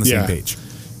 Get on the same page.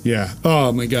 Yeah.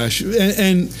 Oh my gosh.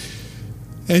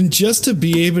 And just to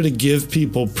be able to give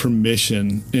people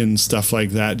permission in stuff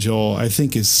like that, Joel, I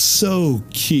think is so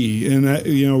key. And,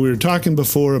 we were talking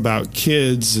before about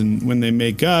kids and when they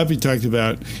make up, you talked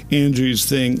about Andrew's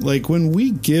thing. Like, when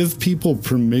we give people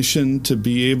permission to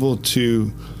be able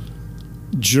to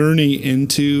journey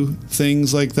into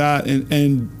things like that,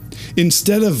 and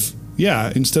instead of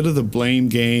the blame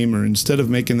game, or instead of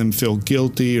making them feel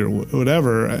guilty or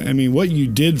whatever, I mean, what you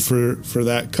did for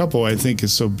that couple, I think,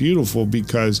 is so beautiful,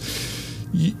 because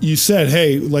you said,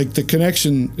 hey, like, the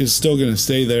connection is still going to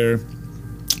stay there.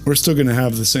 We're still going to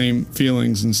have the same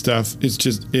feelings and stuff. It's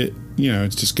just,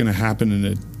 it's just going to happen in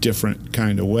a different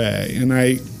kind of way. And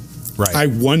I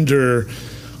wonder,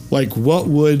 like, what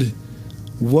would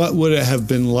it have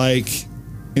been like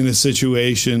in a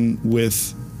situation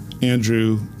with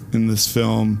Andrew in this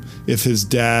film if his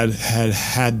dad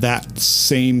had that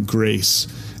same grace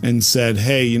and said,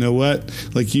 hey, you know what,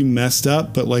 like, you messed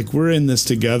up, but, like, we're in this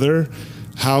together.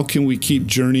 How can we keep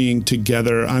journeying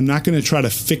together? I'm not going to try to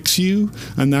fix you.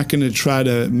 I'm not going to try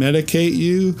to medicate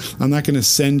you. I'm not going to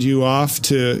send you off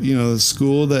to, the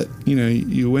school that,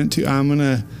 you went to.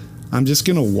 I'm just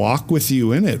going to walk with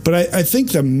you in it. But I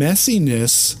think the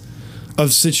messiness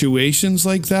of situations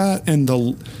like that, and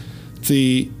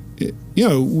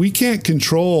we can't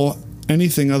control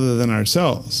anything other than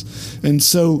ourselves. And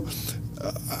so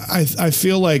I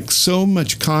feel like so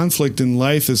much conflict in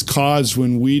life is caused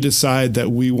when we decide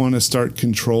that we want to start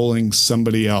controlling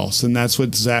somebody else. And that's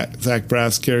what Zach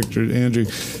Braff's character, Andrew,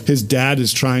 his dad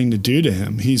is trying to do to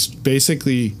him. He's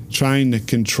basically trying to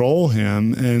control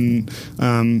him. And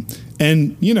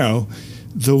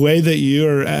the way that you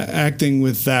are acting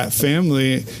with that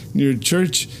family, your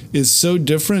church, is so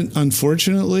different,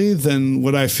 unfortunately, than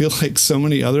what I feel like so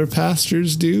many other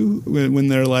pastors do when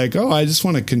they're like, oh, I just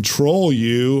want to control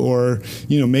you, or,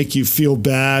 make you feel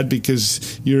bad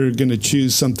because you're going to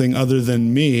choose something other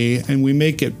than me. And we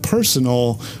make it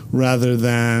personal rather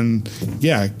than,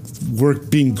 we're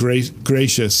being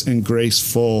gracious and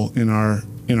graceful in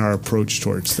our approach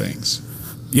towards things.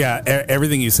 Yeah,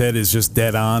 everything you said is just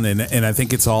dead on, and I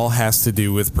think it's all has to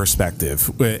do with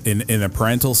perspective. In a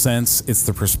parental sense, it's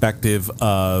the perspective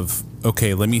of,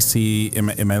 okay, let me see,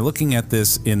 am I looking at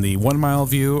this in the 1 mile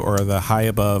view or the high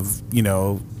above,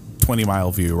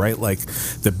 20-mile view, right? Like,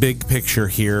 the big picture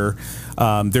here.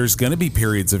 There's going to be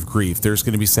periods of grief. There's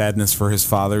going to be sadness for his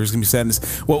father. There's going to be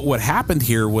sadness. What happened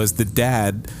here was the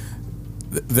dad,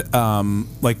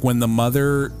 like, when the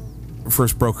mother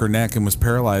first broke her neck and was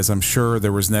paralyzed, I'm sure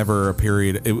there was never a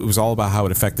period. It was all about how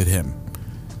it affected him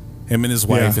and his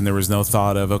wife, and there was no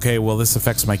thought of, okay, well, this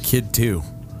affects my kid too.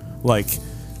 Like,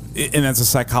 and as a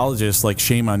psychologist, like,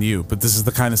 shame on you, but this is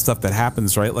the kind of stuff that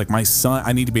happens, right? Like, my son,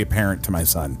 I need to be a parent to my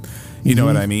son. You know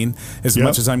what I mean? As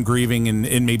much as I'm grieving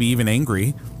and maybe even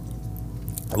angry,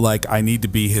 like, I need to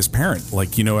be his parent.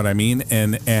 Like, you know what I mean?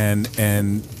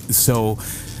 And so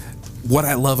what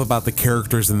I love about the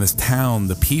characters in this town,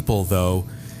 the people, though,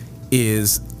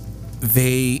 is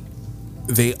they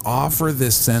offer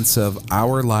this sense of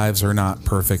our lives are not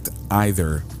perfect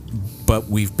either, but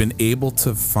we've been able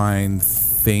to find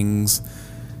things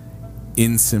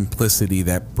in simplicity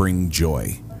that bring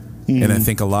joy. And I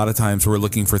think a lot of times we're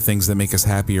looking for things that make us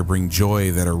happy or bring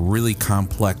joy that are really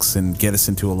complex and get us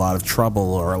into a lot of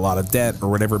trouble or a lot of debt or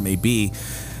whatever it may be.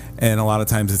 And a lot of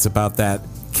times it's about that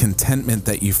contentment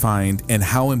that you find, and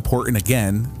how important,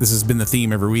 again, this has been the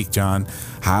theme every week, John,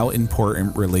 how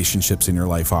important relationships in your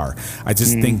life are. I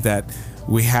just think that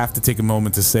we have to take a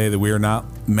moment to say that we are not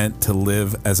meant to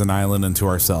live as an island unto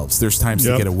ourselves. There's times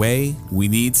to get away. We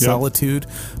need solitude,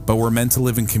 but we're meant to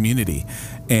live in community.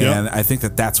 And I think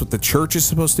that that's what the church is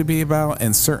supposed to be about.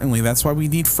 And certainly that's why we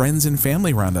need friends and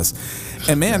family around us.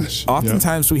 And man,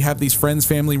 oftentimes we have these friends,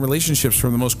 family relationships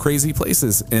from the most crazy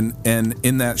places. And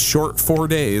in that short 4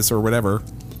 days or whatever,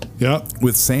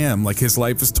 with Sam, like, his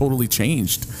life is totally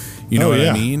changed. You know what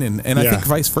I mean? And I think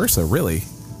vice versa, really.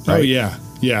 Right? Oh, yeah.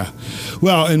 Yeah.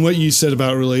 Well, and what you said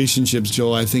about relationships,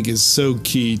 Joel, I think is so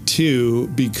key too,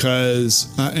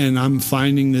 because, and I'm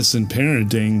finding this in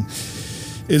parenting,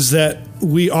 is that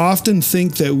we often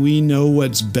think that we know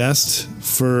what's best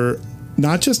for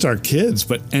not just our kids,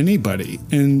 but anybody.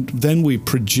 And then we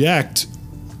project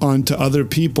onto other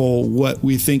people what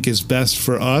we think is best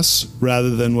for us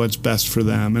rather than what's best for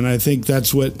them. And I think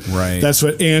that's what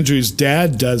Andrew's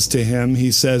dad does to him.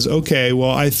 He says, okay, well,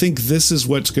 I think this is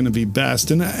what's going to be best.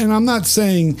 And I'm not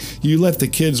saying you let the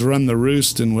kids run the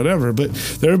roost and whatever, but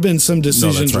there have been some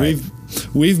decisions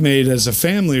we've made as a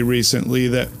family recently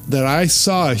that I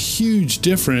saw a huge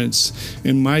difference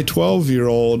in my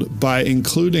 12-year-old by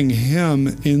including him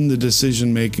in the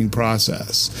decision-making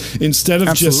process. Instead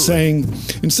of just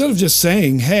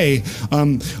saying, hey,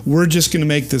 we're just going to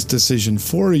make this decision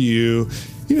for you.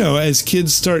 You know, as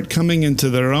kids start coming into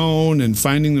their own and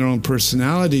finding their own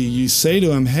personality, you say to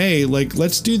them, hey, like,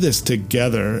 let's do this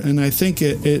together. And I think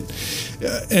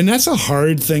and that's a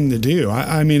hard thing to do.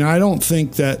 I mean, I don't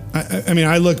think that,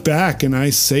 I look back and I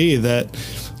say that,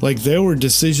 like, there were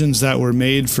decisions that were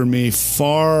made for me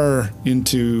far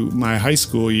into my high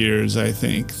school years, I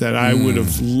think, that I would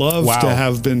have loved to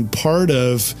have been part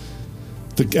of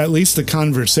at least the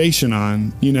conversation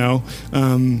on, you know.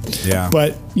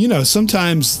 But, you know,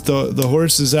 sometimes the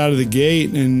horse is out of the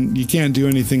gate and you can't do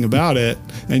anything about it,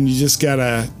 and you just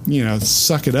gotta, you know,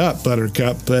 suck it up,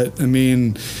 buttercup. But I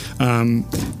mean,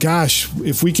 gosh,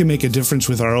 if we can make a difference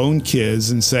with our own kids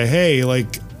and say, hey,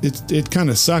 like, it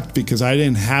kind of sucked because I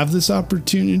didn't have this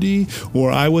opportunity,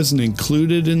 or I wasn't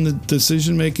included in the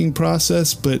decision-making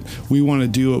process, but we want to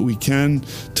do what we can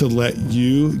to let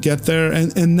you get there.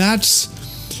 And that's,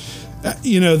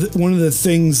 you know, one of the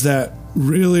things that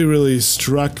really, really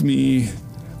struck me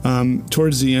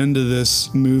towards the end of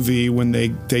this movie, when they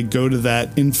go to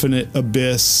that infinite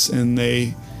abyss and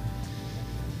they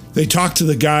talk to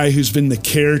the guy who's been the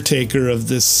caretaker of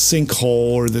this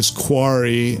sinkhole or this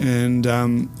quarry, and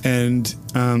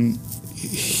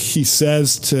he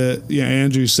says to,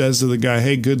 Andrew says to the guy,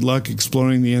 hey, good luck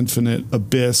exploring the infinite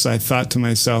abyss. I thought to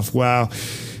myself, wow,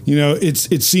 you know,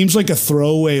 it seems like a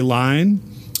throwaway line,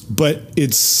 but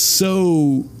it's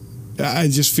so, I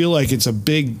just feel like it's a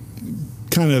big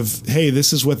kind of, hey,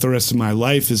 this is what the rest of my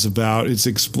life is about. It's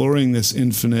exploring this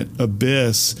infinite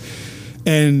abyss.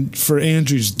 And for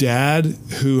Andrew's dad,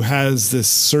 who has this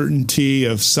certainty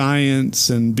of science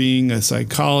and being a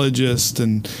psychologist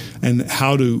and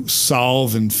how to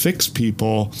solve and fix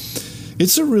people,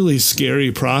 it's a really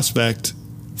scary prospect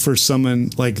for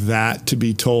someone like that to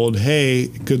be told, hey,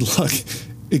 good luck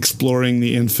exploring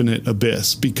the infinite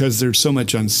abyss, because there's so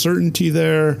much uncertainty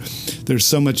there. There's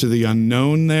so much of the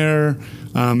unknown there.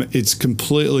 It's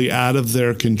completely out of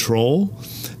their control.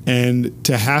 And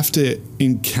to have to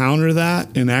encounter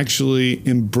that and actually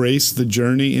embrace the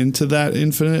journey into that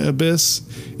infinite abyss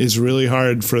is really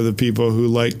hard for the people who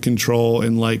like control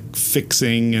and like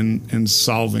fixing and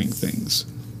solving things.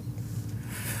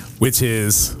 Which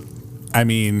is, I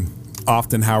mean,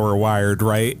 often how we're wired,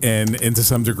 right? And to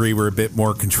some degree, we're a bit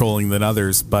more controlling than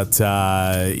others. But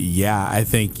yeah, I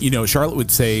think, you know, Charlotte would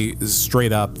say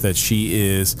straight up that she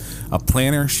is a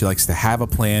planner. She likes to have a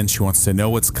plan. She wants to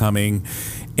know what's coming.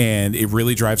 And it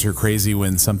really drives her crazy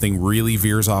when something really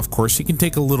veers off course. She can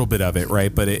take a little bit of it,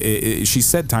 right? But she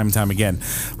said time and time again,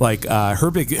 like her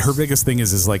biggest thing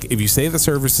is like, if you say the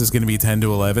service is going to be 10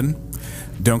 to 11,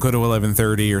 don't go to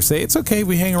 11:30, or say it's okay,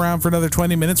 we hang around for another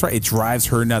 20 minutes, right? It drives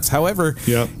her nuts. However,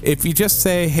 if you just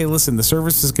say, hey, listen, the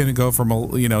service is going to go from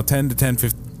 10 to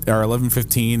 10:15 or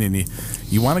 11:15, and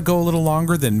you want to go a little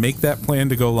longer, then make that plan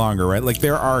to go longer, right? Like,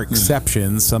 there are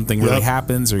exceptions. Something really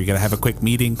happens, or you got to have a quick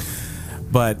meeting.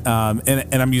 But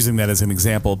and I'm using that as an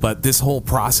example. But this whole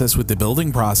process with the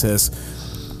building process,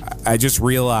 I just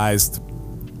realized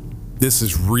this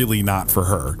is really not for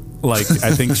her. Like,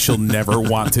 I think she'll never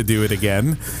want to do it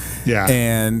again. Yeah.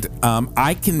 And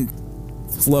I can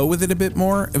flow with it a bit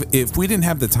more. If we didn't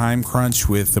have the time crunch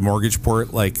with the mortgage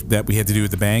port like that we had to do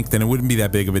with the bank, then it wouldn't be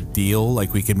that big of a deal.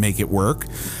 Like, we could make it work.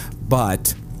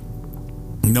 But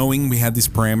knowing we had these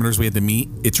parameters we had to meet,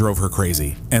 it drove her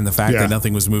crazy. And the fact that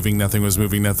nothing was moving,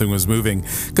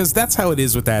 because that's how it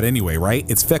is with that anyway, right?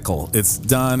 It's fickle. It's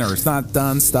done or it's not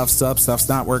done. Stuff's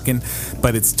not working,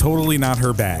 but it's totally not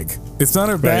her bag. It's not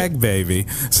her bag, baby.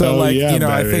 So baby.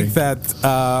 I think that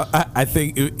I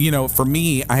think for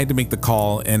me, I had to make the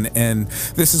call, and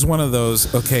this is one of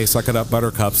those, okay, suck it up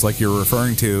buttercups, like you're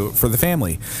referring to, for the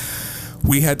family.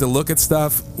 We had to look at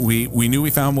stuff. We knew we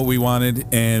found what we wanted,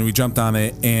 and we jumped on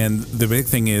it. And the big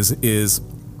thing is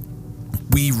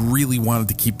we really wanted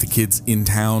to keep the kids in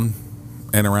town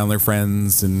and around their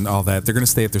friends and all that. They're going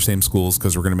to stay at their same schools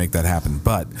because we're going to make that happen.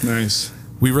 But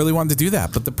we really wanted to do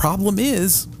that. But the problem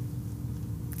is,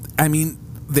 I mean,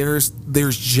 there's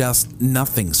just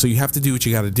nothing. So you have to do what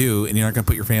you got to do, and you're not going to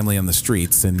put your family on the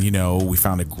streets. And, we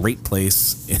found a great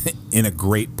place in a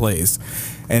great place.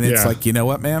 And it's like, you know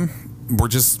what, man? We're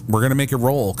going to make it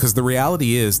roll, because the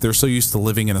reality is they're so used to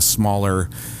living in a smaller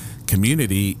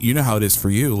community. You know how it is for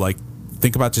you. Like,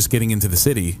 think about just getting into the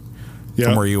city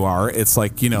from where you are. It's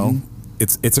like,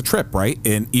 it's a trip, right?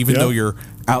 And even though you're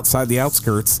outside the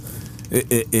outskirts,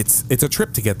 it's a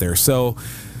trip to get there. So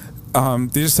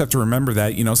they just have to remember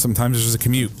that, sometimes there's a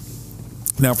commute.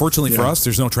 Now, fortunately for us,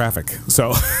 there's no traffic,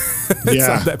 so it's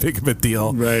not that big of a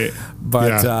deal, right?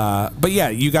 But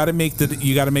you got to make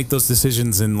those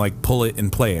decisions and like pull it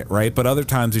and play it, right? But other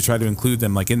times we try to include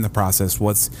them like in the process.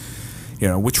 What's,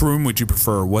 which room would you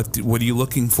prefer? What are you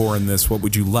looking for in this? What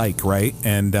would you like, right?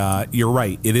 And you're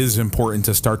right. It is important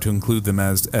to start to include them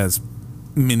as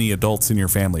mini adults in your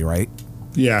family, right?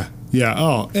 Yeah. Yeah.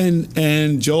 Oh,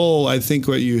 and Joel, I think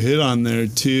what you hit on there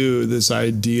too, this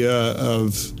idea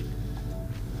of,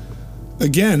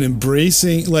 again,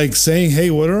 embracing, like saying, hey,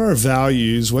 what are our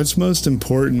values? What's most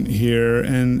important here?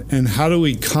 And how do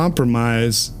we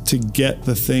compromise to get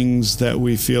the things that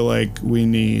we feel like we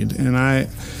need? And I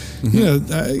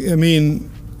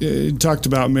talked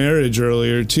about marriage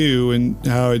earlier too, and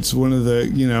how it's one of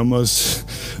the,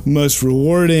 most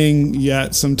rewarding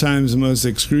yet sometimes the most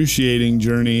excruciating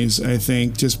journeys, I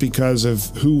think, just because of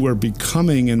who we're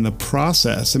becoming in the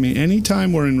process. I mean,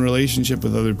 anytime we're in relationship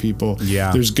with other people,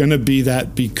 there's going to be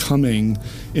that becoming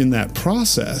in that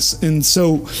process. And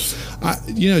so,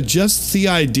 just the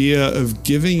idea of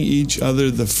giving each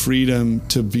other the freedom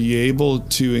to be able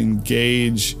to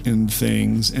engage in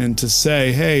things and to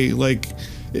say, hey, like,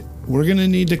 we're going to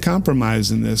need to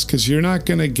compromise in this, because you're not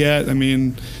going to get,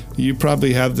 you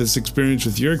probably have this experience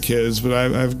with your kids, but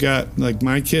I've got, like,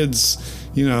 my kids,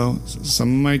 some of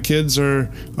my kids are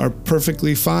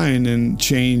perfectly fine in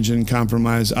change and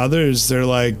compromise. Others, they're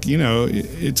like,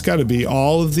 it's got to be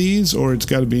all of these or it's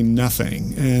got to be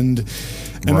nothing. And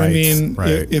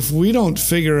if we don't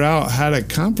figure out how to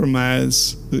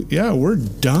compromise, we're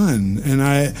done. And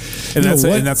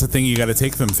that's the thing you got to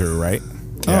take them through, right?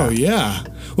 Yeah. Oh, yeah.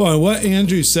 Well, what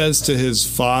Andrew says to his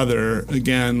father,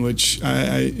 again, which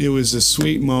it was a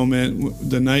sweet moment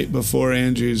the night before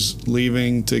Andrew's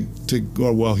leaving he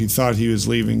thought he was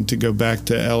leaving to go back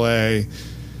to L.A.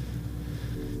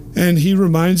 And he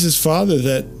reminds his father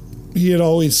that he had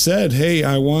always said, hey,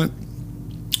 I want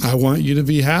you to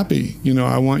be happy.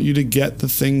 I want you to get the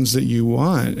things that you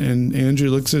want. And Andrew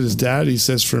looks at his dad. He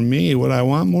says, for me, what I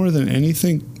want more than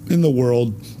anything in the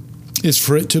world is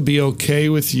for it to be okay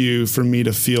with you, for me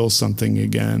to feel something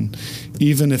again,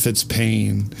 even if it's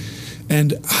pain.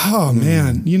 And,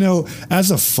 man,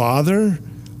 as a father,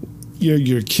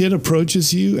 your kid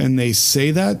approaches you and they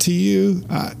say that to you,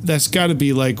 that's got to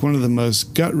be like one of the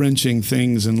most gut-wrenching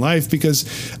things in life, because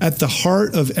at the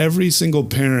heart of every single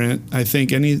parent, I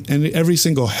think every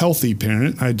single healthy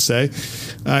parent, I'd say,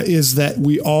 is that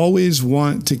we always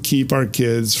want to keep our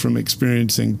kids from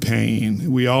experiencing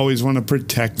pain. We always want to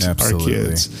protect our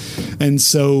kids. And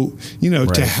so,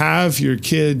 to have your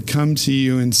kid come to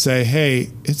you and say, hey,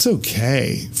 it's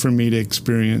okay for me to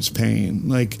experience pain.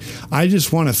 Like, I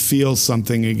just want to feel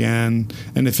something again.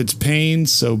 And if it's pain,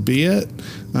 so be it.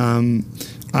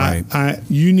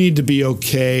 You need to be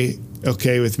okay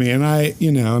with me. And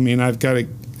I've got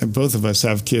both of us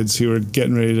have kids who are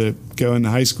getting ready to go into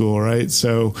high school, right?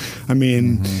 So,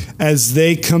 as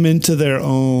they come into their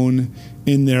own,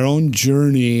 in their own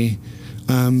journey,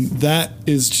 that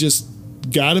is just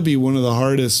got to be one of the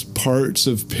hardest parts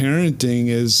of parenting,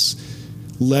 is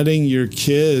letting your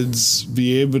kids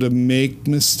be able to make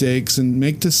mistakes and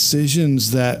make decisions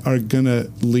that are going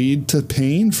to lead to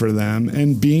pain for them,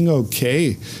 and being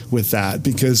okay with that,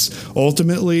 because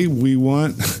ultimately we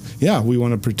want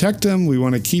to protect them. We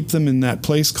want to keep them in that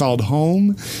place called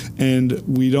home, and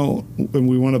we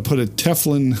want to put a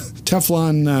Teflon,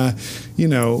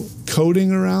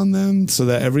 coating around them so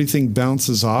that everything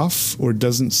bounces off or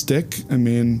doesn't stick.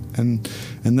 And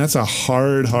that's a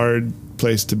hard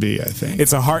place to be, I think.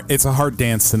 It's a hard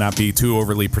dance to not be too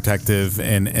overly protective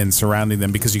and surrounding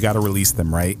them, because you got to release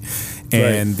them, right?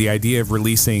 And the idea of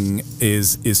releasing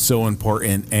is so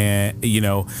important. And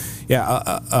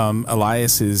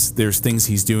Elias there's things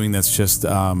he's doing that's just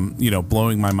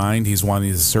blowing my mind. He's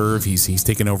wanting to serve. He's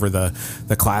taking over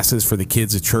the classes for the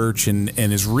kids at church and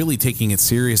is really taking it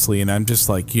seriously. And I'm just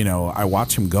like, I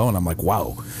watch him go and I'm like,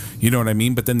 wow, you know what I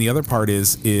mean? But then the other part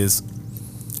is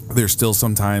there's still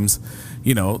sometimes,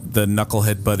 the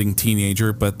knucklehead budding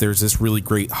teenager, but there's this really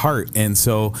great heart. And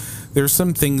so there's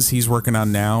some things he's working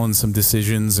on now and some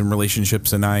decisions and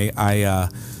relationships. And I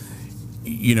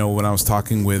when I was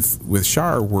talking with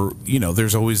Shar,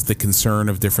 there's always the concern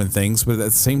of different things, but at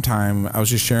the same time, I was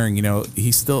just sharing,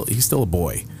 he's still a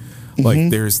boy. Mm-hmm.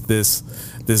 Like there's this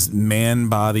man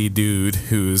body dude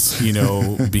who's,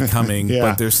 becoming,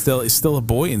 but there's still a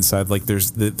boy inside. Like there's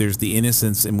the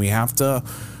innocence, and we have to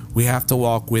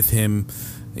walk with him.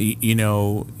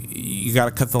 You got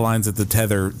to cut the lines at the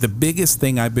tether. The biggest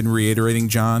thing I've been reiterating,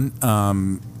 John,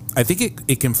 I think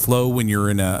it can flow when you're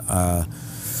in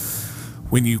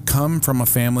when you come from a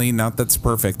family, not that's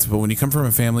perfect, but when you come from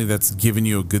a family that's given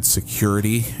you a good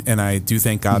security, and I do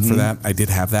thank God for that. I did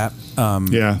have that.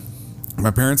 My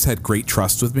parents had great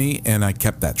trust with me, and I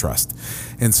kept that trust.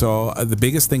 And so the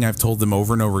biggest thing I've told them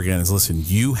over and over again is, listen,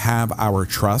 you have our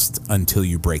trust until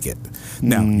you break it.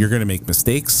 Now, you're going to make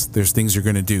mistakes. There's things you're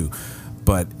going to do.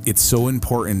 But it's so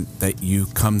important that you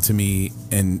come to me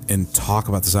and talk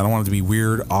about this. I don't want it to be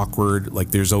weird, awkward.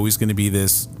 Like there's always going to be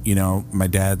this, my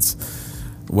dad's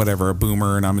whatever, a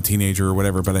boomer, and I'm a teenager or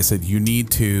whatever. But I said, you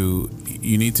need to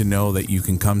know that you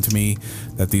can come to me,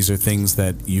 that these are things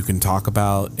that you can talk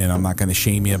about, and I'm not going to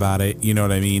shame you about it. You know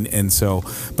what I mean? And so,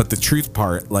 but the truth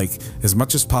part, like as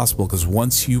much as possible, because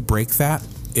once you break that,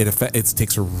 it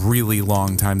takes a really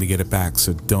long time to get it back.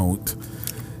 So don't,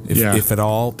 if at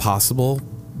all possible,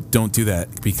 don't do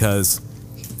that, because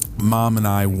Mom and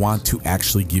I want to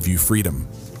actually give you freedom,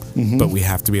 but we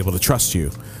have to be able to trust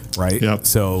you. Right. Yep.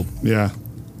 So, yeah.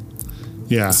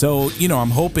 So, I'm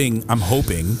hoping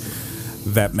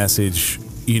that message,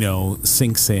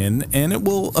 sinks in, and it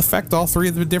will affect all three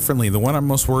of them differently. The one I'm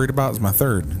most worried about is my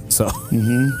third. So,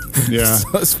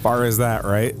 so as far as that,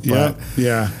 right?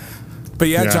 Yeah. But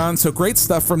yeah, John, so great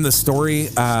stuff from the story.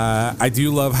 I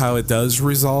do love how it does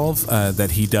resolve,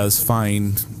 that he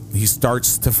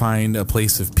starts to find a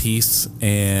place of peace.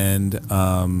 And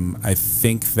I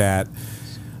think that,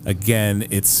 again,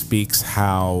 it speaks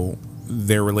how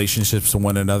their relationships to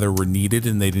one another were needed,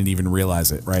 and they didn't even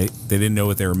realize it, right? They didn't know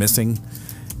what they were missing,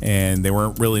 and they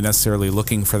weren't really necessarily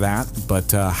looking for that,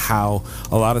 but how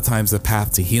a lot of times the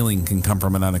path to healing can come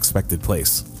from an unexpected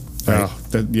place. Right?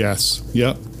 Yes.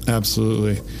 Yep.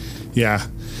 Absolutely. Yeah.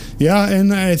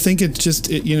 And I think it's just,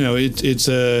 it's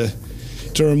a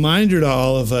reminder to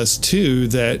all of us too,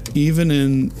 that even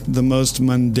in the most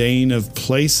mundane of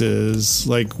places,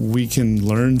 like we can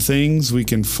learn things, we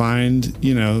can find,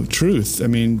 truth. I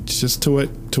mean, just to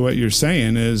what you're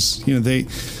saying is, they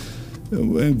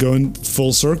going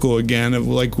full circle again of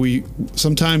like,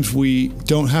 sometimes we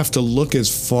don't have to look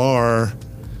as far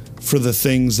for the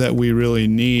things that we really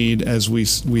need as we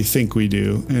think we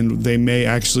do, and they may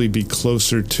actually be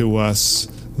closer to us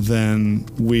than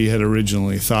we had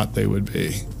originally thought they would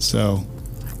be. So,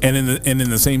 and in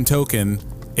the same token,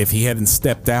 if he hadn't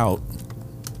stepped out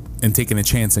and taken a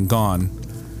chance and gone,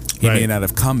 he may not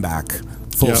have come back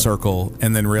full circle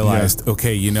and then realized,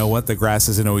 okay, you know what? The grass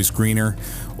isn't always greener,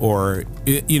 or,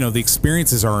 the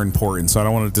experiences are important. So I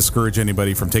don't want to discourage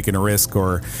anybody from taking a risk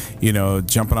or,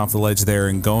 jumping off the ledge there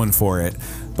and going for it.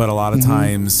 But a lot of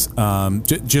times,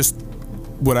 just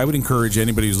what I would encourage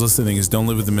anybody who's listening is don't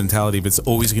live with the mentality of it's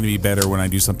always going to be better when I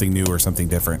do something new or something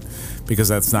different, because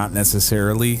that's not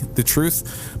necessarily the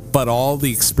truth. But all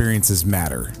the experiences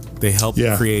matter. They help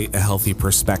create a healthy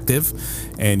perspective,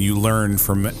 and you learn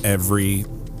from every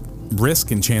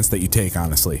risk and chance that you take,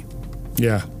 honestly.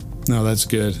 Yeah. No, that's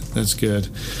good. That's good.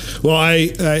 Well,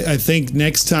 I think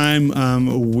next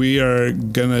time we are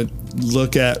going to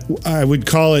look at, I would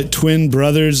call it twin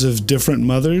brothers of different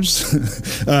mothers.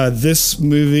 This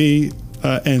movie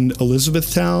and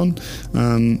Elizabethtown,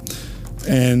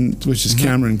 and which is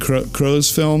Cameron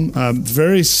Crowe's film.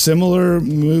 Very similar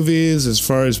movies as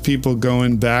far as people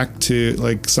going back to,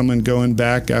 like someone going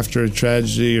back after a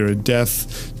tragedy or a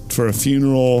death for a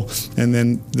funeral, and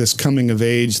then this coming of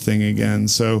age thing again.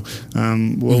 So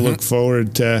we'll look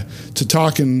forward to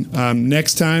talking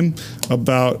next time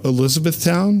about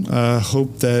Elizabethtown.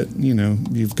 Hope that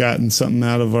you've gotten something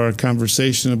out of our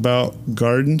conversation about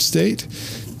Garden State.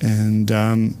 And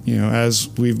as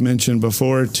we've mentioned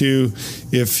before too,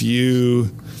 if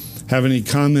you have any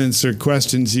comments or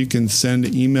questions, you can send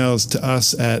emails to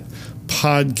us at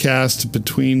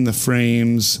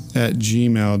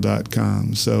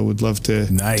podcastbetweentheframes@gmail.com. So we'd love to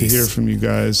hear from you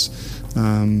guys.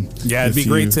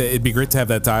 It'd be great to have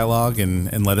that dialogue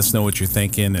and let us know what you're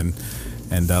thinking, and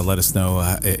let us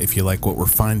know if you like what we're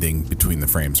finding between the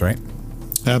frames, right?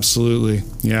 Absolutely.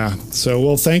 Yeah. So,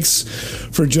 well, thanks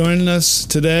for joining us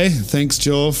today. Thanks,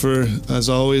 Joel, for, as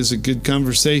always, a good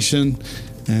conversation.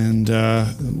 And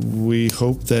we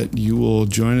hope that you will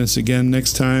join us again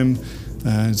next time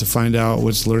to find out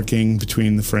what's lurking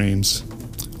between the frames.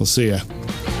 We'll see ya.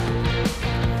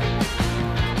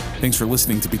 Thanks for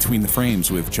listening to Between the Frames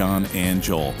with Jon and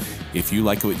Joel. If you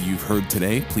like what you've heard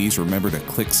today, please remember to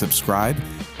click subscribe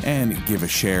and give a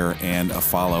share and a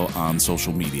follow on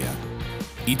social media.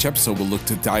 Each episode will look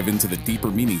to dive into the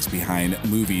deeper meanings behind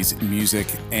movies, music,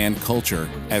 and culture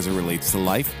as it relates to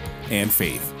life and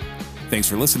faith. Thanks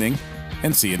for listening,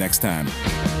 and see you next time.